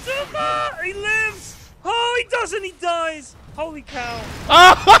Laguna. He lives! Oh, he doesn't. He dies. Holy cow.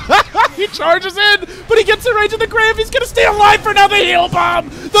 He charges in, but he gets it right to the grave. He's going to stay alive for another heal bomb.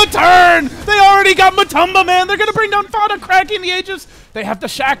 The turn. They already got Matumba, man. They're going to bring down Fada, cracking the Aegis. They have to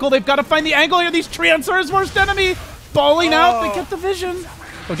shackle. They've got to find the angle here. These Treants are his worst enemy. Balling out. They get the vision.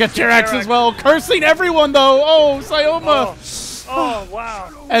 They'll get Jerax as well. Cursing everyone, though. Oh, Sayoma. Oh,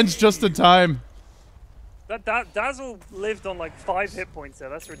 wow. Ends just in time. That Dazzle lived on like 5 hit points there.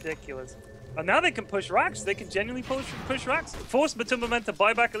 That's ridiculous. And now they can push racks. They can genuinely push racks. Force Matumba men to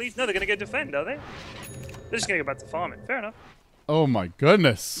buy back at least. No, they're going to go defend, are they? They're just going to go back to farming. Fair enough. Oh my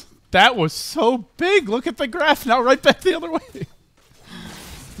goodness. That was so big. Look at the graph now, right back the other way.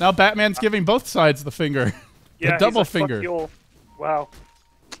 Now Batman's giving both sides the finger. Yeah, the double he's like, finger. Fuck you all. Wow.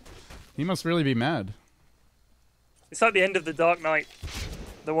 He must really be mad. It's like the end of the Dark Knight.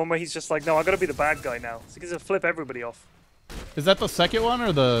 The one where he's just like, no, I got to be the bad guy now. So he's going to flip everybody off. Is that the second one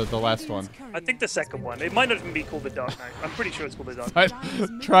or the last one? I think the second one. It might not even be called the Dark Knight. I'm pretty sure it's called the Dark Knight.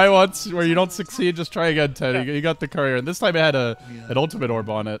 Try once where you don't succeed, just try again, Ted. Yeah. You got the courier. And this time it had an ultimate orb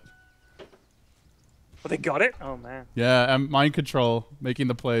on it. Oh, they got it? Oh, man. Yeah, and mind control, making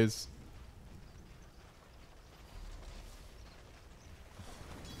the plays.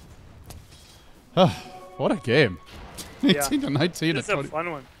 What a game. 18 to 19 to It's a 20.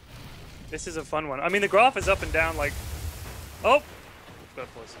 fun one. This is a fun one. I mean, the graph is up and down like... Oh!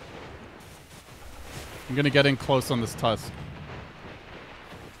 Got close. I'm gonna get in close on this Tusk.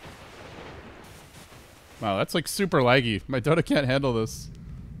 Wow, that's like super laggy. My Dota can't handle this.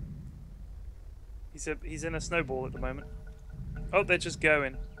 He's in a snowball at the moment. Oh, they're just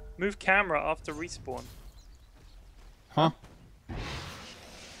going. Move camera after respawn. Huh?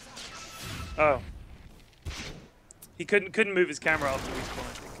 Oh. He couldn't move his camera after respawn,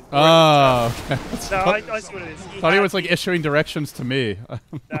 I think. Oh, okay. No, I see what it is. Thought he was like issuing directions to me.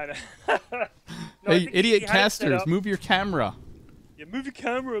 No. Hey, idiot casters, move your camera. Yeah, move your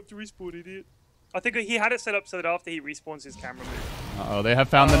camera up to respawn, idiot. I think he had it set up so that after he respawns, his camera moves. Uh-oh, they have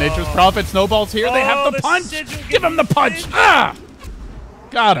found the Nature's Prophet. Snowball's here. They have the punch. Give him the punch. Ah!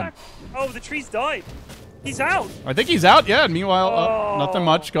 Got him. Oh, the tree's died. He's out. I think he's out, yeah. And meanwhile, nothing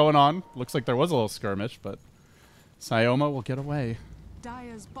much going on. Looks like there was a little skirmish, but Sayoma will get away.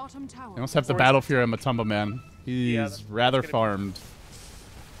 Dire's bottom tower. They almost have the Battle Fury and Matumba Man. He's rather farmed.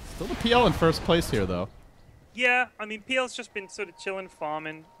 Still the PL in first place here, though. Yeah, I mean, PL's just been sort of chilling,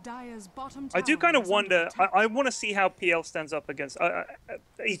 farming. Dire's bottom I do kind of wonder. I want to see how PL stands up against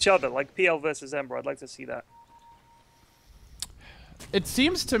each other, like PL versus Ember. I'd like to see that. It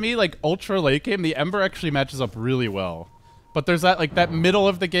seems to me like ultra late game, the Ember actually matches up really well. But there's that middle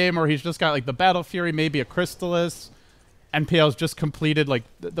of the game where he's just got like the Battle Fury, maybe a Crystallis, and PL's just completed like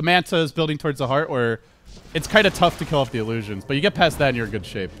the Manta is building towards the heart where it's kind of tough to kill off the illusions. But you get past that and you're in good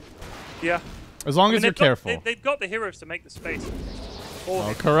shape. Yeah. As long as you're careful. They've got the heroes to make the space.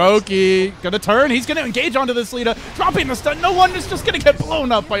 Oh, Kuroki gonna turn. He's gonna engage onto this Lita, dropping the stun. No one is just gonna get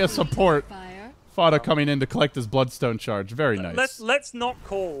blown up by a support. Fada coming in to collect his Bloodstone charge. Very nice. Let's not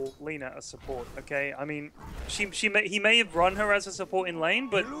call Lina a support, okay? I mean, he may have run her as a support in lane,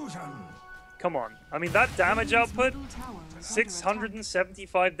 but come on. I mean, that damage output,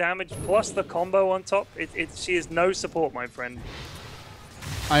 675 damage plus the combo on top. She is no support, my friend.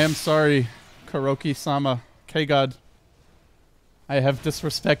 I am sorry, Kuroki-sama. K-God. I have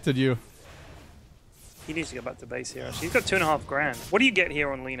disrespected you. He needs to go back to base here, actually. He's got 2.5 grand. What do you get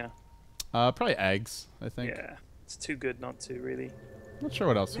here on Lina? Probably Eggs, I think. Yeah, it's too good not to, really. Not sure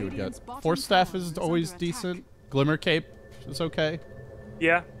what else you would get. Force Staff is always decent. Glimmer Cape is okay.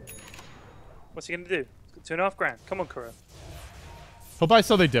 Yeah. What's he gonna do? He's got 2.5 grand. Come on, Kuro. He'll buy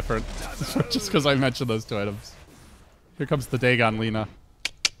something different. Just because I mentioned those two items. Here comes the Dagon Lina.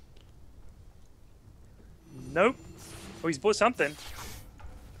 Nope. Oh, he's bought something.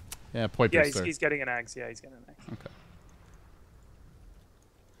 Yeah, Point Yeah, Booster. he's getting an Axe. Yeah, he's getting an Axe. Okay.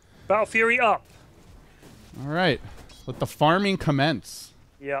 Battle Fury up. All right. Let the farming commence.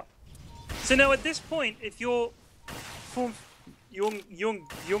 Yeah. So now at this point, if you're from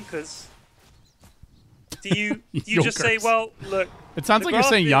Junkers, do you just say, well, look? It sounds like you're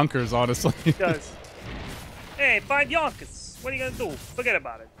saying Yonkers, honestly. It does. Hey, 5 Yonkers. What are you gonna do? Forget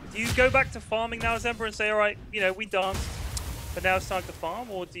about it. Do you go back to farming now as Emperor and say, all right, we danced, but now it's time to farm,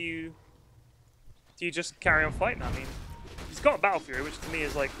 or do you just carry on fighting? I mean, he's got a Battle Fury, which to me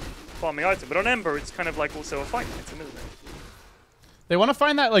is like farming item, but on Ember, it's kind of like also a fighting item, isn't it? They want to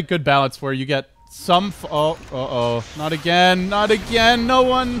find that like good balance where you get some. Oh, not again, not again. No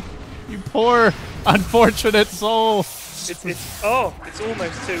one. You poor unfortunate soul. It's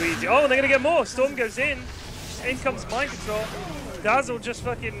almost too easy. Oh, and they're gonna get more. Storm goes in. In comes Mind Control. Dazzle just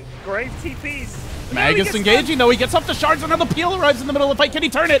fucking grave TPs. Magus engaging though. He gets up to shards. Another peel arrives in the middle of the fight. Can he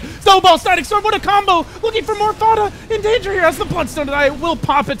turn it? Snowball, Static Storm. What a combo! Looking for more Fada. In danger here as the Bloodstone and I will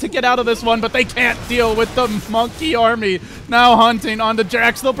pop it to get out of this one, but they can't deal with the monkey army. Now hunting onto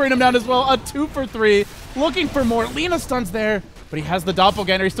Jax. They'll bring him down as well. A 2 for 3. Looking for more. Lina stuns there, but he has the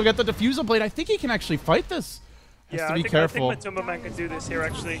Doppelganger. He still got the Diffusal Blade. I think he can actually fight this. Has to be careful. I think Matumba Man can do this here,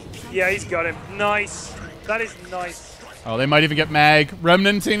 actually. Yeah, he's got him. Nice. That is nice. Oh, they might even get Mag.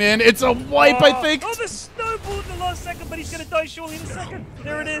 Remnanting in. It's a wipe, I think. Oh, the snowball at the last second, but he's going to die surely in a second.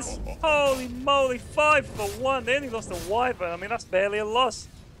 There it is. Holy moly. 5 for 1. They only lost a wiper. I mean, that's barely a loss.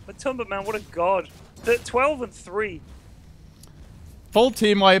 Matumba Man, what a god. 12 and 3. Full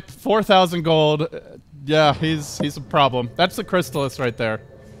team wipe. 4,000 gold. Yeah, he's a problem. That's the Crystallis right there.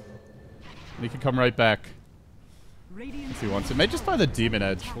 And he can come right back if he wants it. May just buy the Demon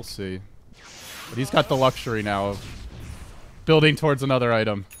Edge. We'll see. But he's got the luxury now of building towards another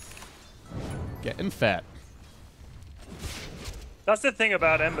item. Getting fat. That's the thing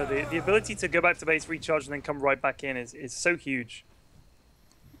about Ember. The ability to go back to base, recharge, and then come right back in is so huge.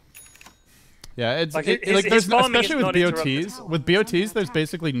 Yeah, it's like there's especially with BOTs. With BOTs, there's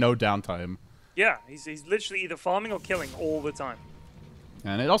basically no downtime. Yeah, he's literally either farming or killing all the time.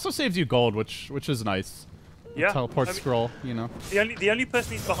 And it also saves you gold, which is nice. Yeah. Teleport I mean, scroll, you know. the only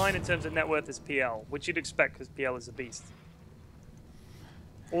person he's behind in terms of net worth is PL, which you'd expect because PL is a beast.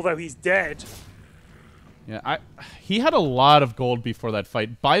 Although he's dead. Yeah, he had a lot of gold before that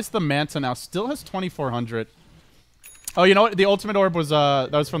fight. Buys the Manta now, still has 2,400. Oh, you know what? The ultimate orb was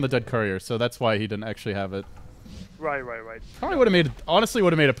that was from the dead courier, so that's why he didn't actually have it. Right. Probably would have made, honestly,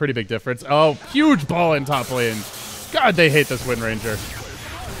 would have made a pretty big difference. Oh, huge ball in top lane. God, they hate this Wind Ranger.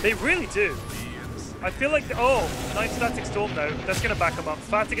 They really do. I feel like, oh, nice static storm though. That's gonna back him up.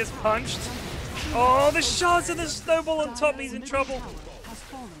 Fata gets punched. Oh, the shards of the snowball on top. He's in trouble. Has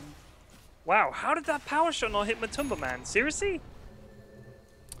fallen. Wow, how did that power shot not hit Matumba, man? Seriously?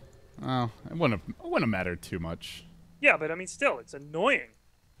 Oh, it wouldn't have mattered too much. Yeah, but I mean, still, it's annoying.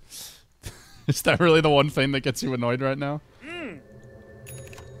 Is that really the one thing that gets you annoyed right now?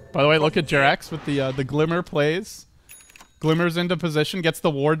 By the way, look at Jerax with the Glimmer plays. Glimmer's into position, gets the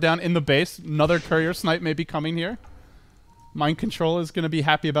ward down in the base. Another courier snipe may be coming here. Mind Control is going to be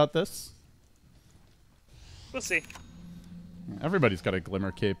happy about this. We'll see. Everybody's got a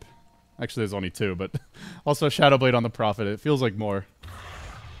Glimmer cape. Actually, there's only 2, but also Shadowblade on the Prophet. It feels like more.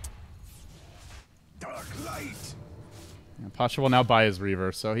 Dark light. Yeah, Pasha will now buy his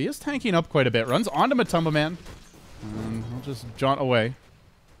Reaver, so he is tanking up quite a bit. Runs onto Matumba Man. And he'll just jaunt away.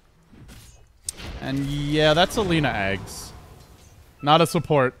 And yeah, that's Alina Aggs. Not a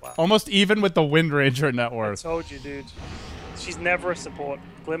support. Wow. Almost even with the Wind Ranger net I worth. told you, dude. She's never a support.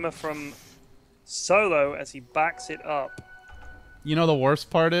 Glimmer from Solo as he backs it up. You know the worst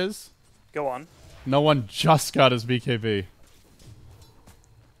part is? Go on. No one just got his BKB.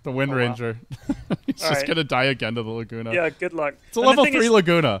 The Wind Oh, wow. Ranger. He's just Alright. gonna die again to the Laguna. Yeah, good luck. It's a level 3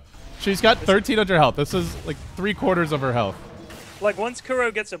 Laguna. She's got 1,300 health. This is like 3/4 of her health. Like once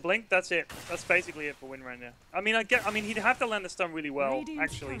Kuro gets a blink, that's it. That's basically it for Wind Ranger. I mean, he'd have to land the stun really well. Radiant's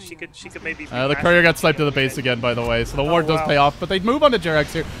Actually, she courier could maybe. The courier got sniped to the base again, by the way, so the ward does wow. pay off. But they move on to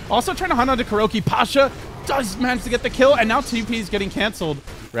Jerax here. Also trying to hunt onto Kuroki. Pasha does manage to get the kill, and now TP is getting canceled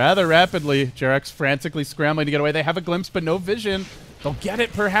rather rapidly. Jerax frantically scrambling to get away. They have a glimpse, but no vision. They'll get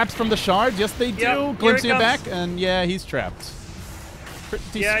it perhaps from the shards. Yes, they do. Yep, Glimpsing here it it back, comes. and yeah, he's trapped.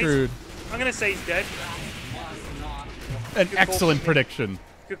 Pretty Yeah, screwed. I'm gonna say he's dead. An call excellent from me. prediction.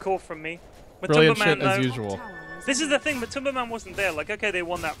 Good call from me. Brilliant Matumba shit Man, as though, usual. This is the thing, Matumba Man wasn't there. Like, okay, they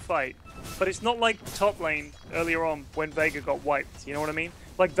won that fight, but it's not like top lane earlier on when Vega got wiped. You know what I mean?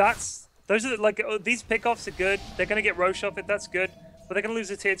 Like those are like these pickoffs are good. They're gonna get Roche off it. That's good, but they're gonna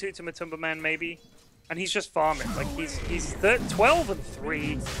lose a tier 2 to Matumba Man maybe, and he's just farming. Like he's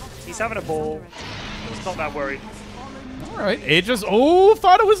 12-3. He's having a ball. He's not that worried. All right, Aegis. Oh,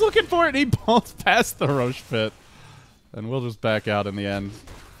 thought it was looking for it. He bolts past the Roche pit, and we'll just back out in the end.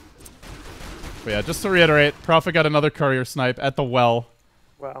 But yeah, just to reiterate, Prophet got another courier snipe at the well.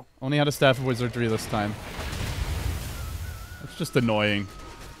 Wow. Only had a Staff of Wizardry this time. It's just annoying.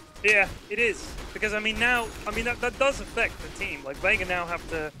 Yeah, it is. Because, that does affect the team. Like, Vega now have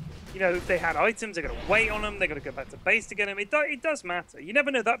to, if they had items, they're going to wait on them, they're going to go back to base to get him. It does matter. You never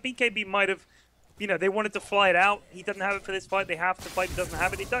know. That BKB might have, they wanted to fly it out. He doesn't have it for this fight. They have to fight. He doesn't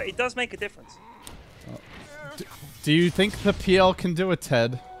have it. It does make a difference. Do you think the PL can do it,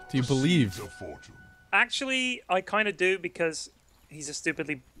 Ted? Do you believe? Seeds of fortune. Actually, I kind of do because he's a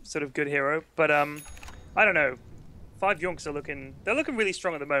stupidly sort of good hero. But, I don't know. 5Jungz they're looking really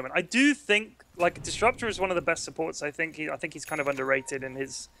strong at the moment. I do think, like, Disruptor is one of the best supports. I think he's kind of underrated in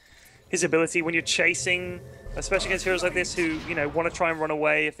his ability when you're chasing, especially against heroes like this who, want to try and run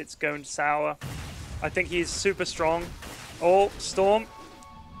away if it's going sour. I think he's super strong. Oh, Storm.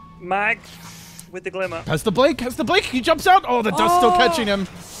 Mag with the Glimmer. Has the Blake. He jumps out. Oh, the dust still catching him.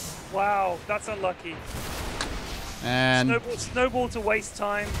 Wow, that's unlucky. And Snowball to waste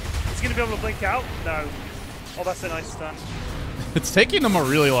time. Is he going to be able to blink out? No. Oh, that's a nice stun. it's taking them a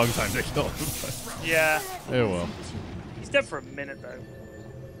really long time to kill him. Yeah. It will. He's dead for a minute, though.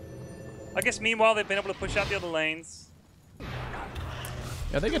 I guess meanwhile, they've been able to push out the other lanes.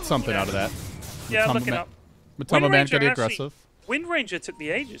 Yeah, they get something out of that. Yeah, Matumba looking Man- up. Matumba Man Ranger getting actually- aggressive. Wind Ranger took the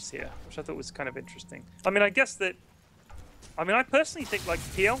Aegis here, which I thought was kind of interesting. I guess that... I personally think, like,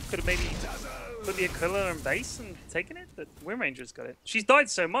 PL could have maybe put the Aquila in base and taken it, but Wind Ranger's got it. She's died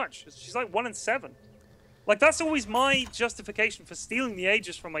so much. She's like 1 in 7. Like, that's always my justification for stealing the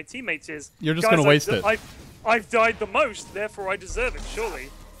Aegis from my teammates is... You're just guys, gonna waste it. I've died the most, therefore I deserve it, surely.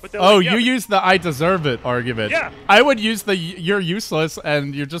 But they're Oh, like, yeah, you use the I deserve it argument. Yeah. I would use the you're useless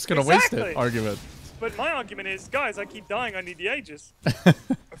and you're just going to waste Exactly. it argument. But my argument is, guys, I keep dying, I need the Aegis.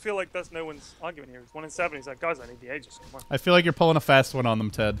 I feel like that's no one's argument here. It's 1 in 7. He's like, guys, I need the Aegis. Come on. I feel like you're pulling a fast one on them,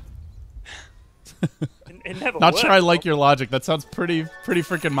 Ted. It never Not works. sure I like your logic. That sounds pretty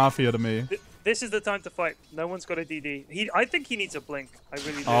freaking mafia to me. This is the time to fight. No one's got a DD. I think he needs a blink. I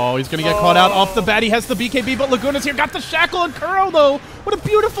really do. Oh, he's gonna get caught out off the bat. He has the BKB, but Laguna's here. Got the shackle and Kuro though. What a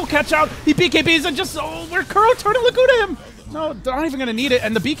beautiful catch out. He BKBs and just where Kuro turning Laguna him. No, they're not even gonna need it.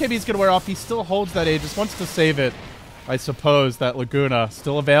 And the BKB is gonna wear off. He still holds that Aegis. Wants to save it. I suppose that Laguna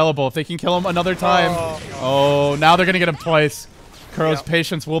still available if they can kill him another time. Oh, now they're gonna get him twice. Kuro's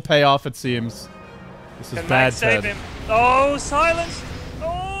patience will pay off, it seems. This is bad, save Ted. him. Oh, silence!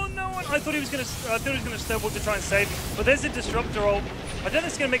 Oh no! I thought he was gonna snowball to try and save him. But there's a disruptor ult. I don't think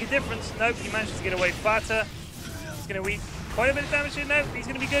it's gonna make a difference. Nope, he manages to get away fatter. He's gonna eat quite a bit of damage here. No, he's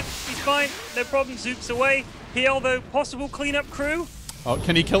gonna be good. He's fine. No problem. Zoops away. PL though, possible cleanup crew. Oh,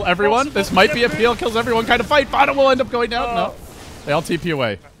 can he kill everyone? This might be a PL kills everyone kind of fight. Bottom will end up going down. No, they all TP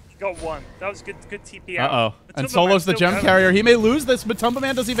away. He got one. That was good TP out. Uh-oh. And Solo's the gem carrier. He may lose this, but Tumba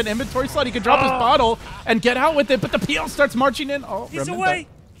Man doesn't even inventory slot. He could drop his bottle and get out with it, but the PL starts marching in. Oh, he's away.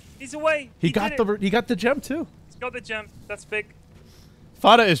 He's away. He got the gem too. He's got the gem. That's big.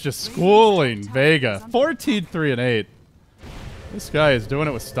 Fada is just schooling Vega. 14, 3, and 8. This guy is doing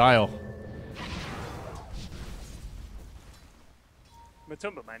it with style.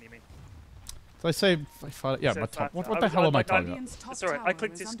 Matumba Man, you mean? Did I say Fada? Yeah, what the hell am I talking about? That's alright, I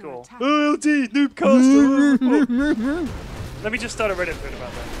clicked his score. LD, noob caster. Let me just start a Reddit thread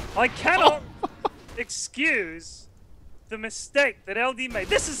about that. I cannot excuse the mistake that LD made.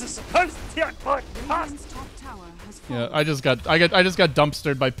 This is a supposed tier fight. Yeah, I just got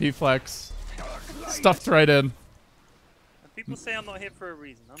dumpstered by P-Flex. Stuffed right in. And people say I'm not here for a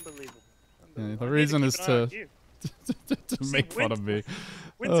reason. Unbelievable. Yeah, the reason is to make fun of me.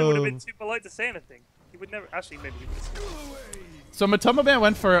 Winter would have been too polite to say anything. He would never. Actually, maybe he would have. So Matumba Man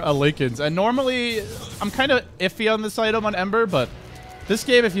went for a Lincoln's, and normally I'm kind of iffy on this item on Ember, but this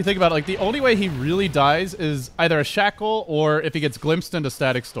game, if you think about it, like the only way he really dies is either a shackle or if he gets glimpsed into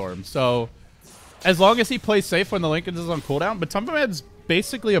Static Storm. So as long as he plays safe when the Lincoln's is on cooldown, Matumba Man's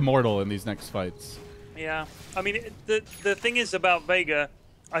basically immortal in these next fights. Yeah, I mean the thing is about Vega,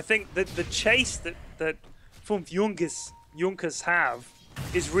 I think that the chase that 5Jungz have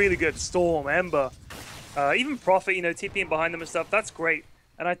is really good. Storm, Ember, even Prophet, you know, TPing behind them and stuff. That's great.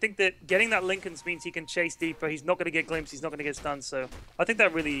 And I think that getting that Lincoln's means he can chase deeper. He's not going to get glimpsed. He's not going to get stunned. So I think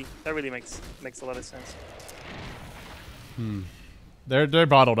that really makes a lot of sense. They're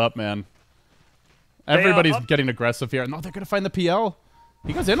bottled up, man. Everybody's getting aggressive here. No, they're going to find the PL.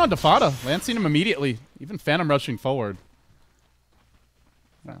 He goes in on Defada, lancing him immediately. Even Phantom rushing forward.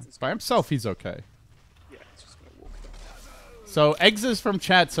 Yeah, by himself, he's okay. Yeah, he's just going to walk it. So, Exes from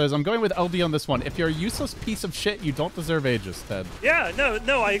chat says, I'm going with LD on this one. If you're a useless piece of shit, you don't deserve Aegis, Ted. Yeah,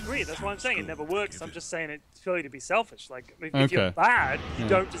 no, I agree. That's what I'm saying. It never works. I'm just saying it purely to be selfish. Like, if you're bad, you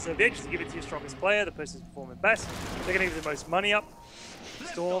don't deserve Aegis. Give it to your strongest player, the person who's performing best. They're going to give the most money up.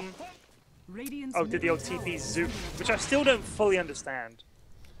 Storm. Oh, did the old TP Zoop, which I still don't fully understand.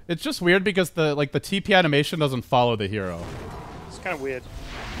 It's just weird because the TP animation doesn't follow the hero. It's kind of weird.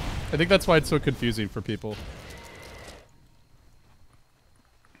 I think that's why it's so confusing for people.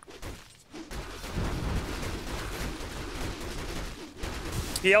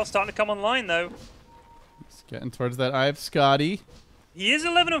 PL starting to come online though. He's getting towards that eye of Scotty. He is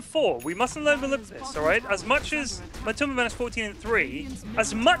 11-4. We mustn't overlook this, all right? As much as Matumba Man is 14-3,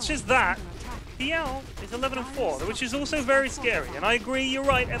 as much as that, PL is 11-4, which is also very scary. And I agree, you're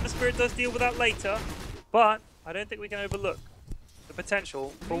right, Ember Spirit does deal with that later, but I don't think we can overlook the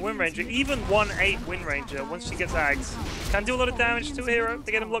potential for Wind Ranger. Even 1-8 Wind Ranger, once she gets Ags, can do a lot of damage to a hero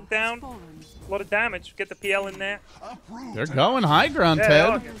to get him locked down. A lot of damage. Get the PL in there. They're going high ground,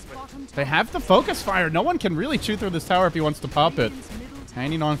 Ted. They have the focus fire. No one can really chew through this tower if he wants to pop it.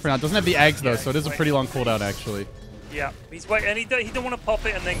 Hanging on for now. Doesn't have the eggs though, so it is a pretty long cooldown actually. Yeah, he's waiting, and he don't want to pop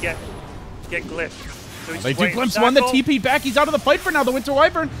it and then get glyphed. So they do glimpse one. The TP back. He's out of the fight for now. The Winter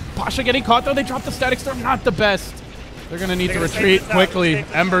Wyvern. Pasha getting caught though. They drop the Static Storm. Not the best. They're gonna need to retreat quickly.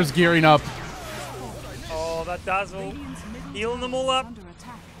 Ember's gearing up. Oh, that dazzle. Healing them all up.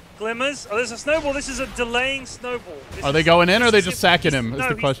 Glimmers. Oh, there's a snowball. This is a delaying snowball. Are they going in or are they just sacking him? Is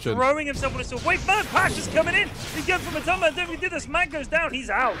the question. He's throwing himself on his sword. Wait, first Pasha's coming in. He's going from a Matumba. Don't we do this? Man goes down.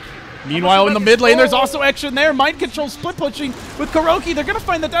 He's out. Meanwhile, in the mid lane, there's also action there. Mind control split pushing with Kuroki. They're going to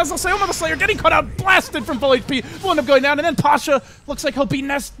find the Dazzle. Sayoma the Slayer getting cut out, blasted from full HP. Will end up going down. And then Pasha looks like he'll be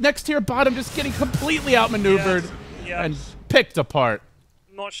next tier bottom, just getting completely outmaneuvered and picked apart.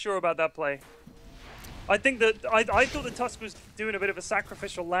 Not sure about that play. I think that I thought the Tusk was doing a bit of a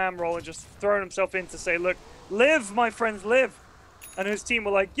sacrificial lamb role and just throwing himself in to say, look, live, my friends, live. And his team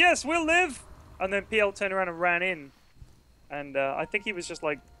were like, yes, we'll live. And then PL turned around and ran in. And I think he was just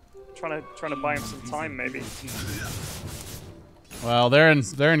like trying to buy him some time, maybe. Well, they're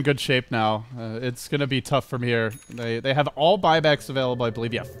in good shape now. It's gonna be tough from here. They have all buybacks available, I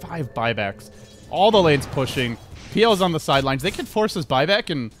believe. Yeah, 5 buybacks. All the lanes pushing. PL's on the sidelines. They can force his buyback,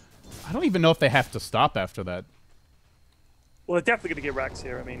 and I don't even know if they have to stop after that. Well, they're definitely gonna get racks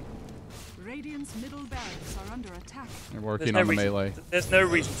here. I mean, Radiant's middle barracks are under attack. They're working on the melee. There's no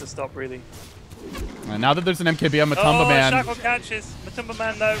reason to stop, really. And now that there's an MKB on Matumba Man. Shackle catches. Matumba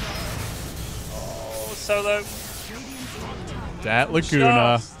Man, though. Oh, solo. That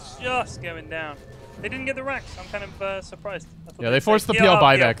Laguna. Just going down. They didn't get the racks. I'm kind of surprised. Yeah, they forced the PL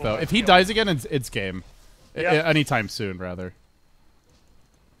buyback, though. If he dies again, it's game. Yep. Anytime soon, rather.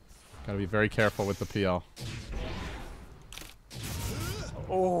 Gotta be very careful with the PL.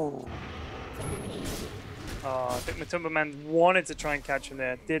 Oh. I think Matumba Man wanted to try and catch him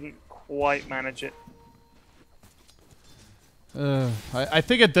there. Didn't quite manage it. I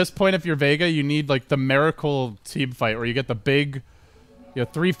think at this point, if you're Vega, you need like the miracle team fight where you get the big,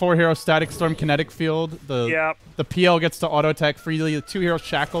 3/4 hero static storm kinetic field. The PL gets to auto attack freely. The 2 hero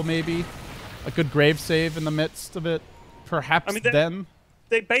shackle maybe, a good grave save in the midst of it. Perhaps then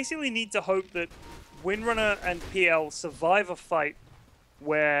they basically need to hope that Windrunner and PL survive a fight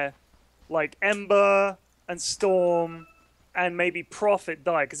where like Ember and Storm and maybe Prophet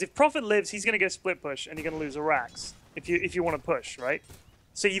die. Because if Prophet lives, he's going to get a split push and you're going to lose a Rax. If you want to push, right?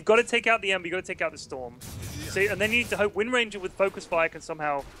 So you've got to take out the Ember, you've got to take out the Storm. So, and then you need to hope Wind Ranger with Focus Fire can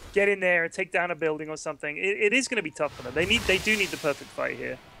somehow get in there and take down a building or something. It is going to be tough for them. They do need the perfect fight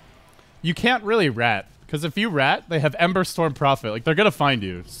here. You can't really rat, because if you rat, they have Ember, Storm, Prophet. Like, they're going to find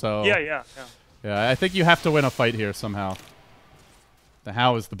you, so... Yeah. Yeah, I think you have to win a fight here somehow. The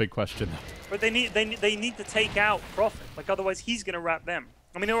how is the big question. But they need to take out Prophet. Like, otherwise he's going to rat them.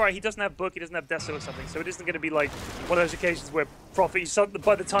 I mean, alright, he doesn't have Book, he doesn't have Deso or something, so it isn't going to be like one of those occasions where Prophet,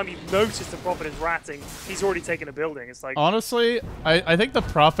 by the time you notice the Prophet is ratting, he's already taken a building. It's like... Honestly, I think the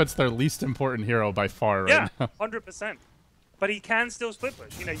Prophet's their least important hero by far right now. 100%. But he can still split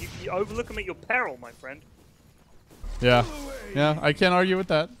push. You know, you overlook him at your peril, my friend. Yeah. Yeah, I can't argue with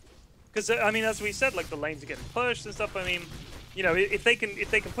that. Because, I mean, as we said, like, the lanes are getting pushed and stuff. I mean, you know, if they can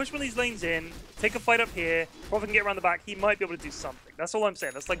push one of these lanes in, take a fight up here, Prophet can get around the back, he might be able to do something. That's all I'm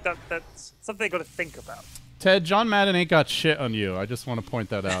saying. That's like that's something they got to think about. Ted, John Madden ain't got shit on you. I just want to point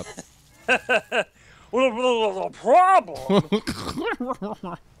that out. Well, a problem.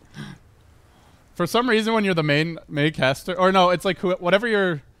 For some reason, when you're the main caster, or no, it's like whatever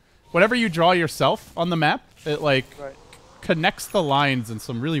you draw yourself on the map, it like connects the lines in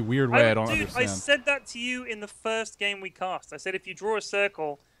some really weird way. I don't understand. I said that to you in the first game we cast. I said if you draw a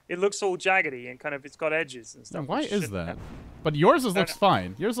circle, it looks all jaggedy and kind of it's got edges and stuff. Now, why is that? But yours looks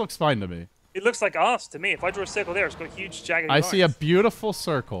fine. Yours looks fine to me. It looks like ours to me. If I draw a circle there, it's got huge jaggedy lines. I see a beautiful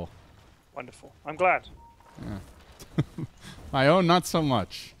circle. Wonderful. I'm glad. Yeah. My own, not so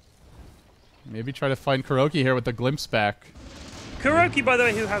much. Maybe try to find Kuroki here with the glimpse back. Kuroki, by the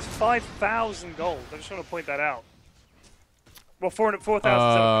way, who has 5,000 gold. I just want to point that out. Well,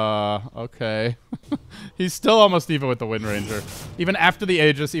 4,000. Okay. He's still almost even with the Wind Ranger. Even after the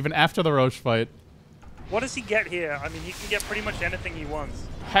Aegis, even after the Roche fight. What does he get here? I mean, he can get pretty much anything he wants.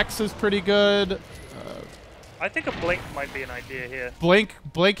 Hex is pretty good. I think a Blink might be an idea here.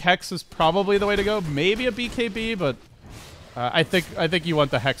 Blink Hex is probably the way to go. Maybe a BKB, but I think you want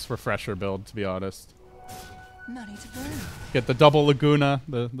the Hex Refresher build, to be honest. Money to burn. Get the double Laguna,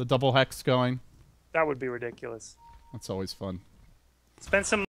 the double Hex going. That would be ridiculous. That's always fun. Spend some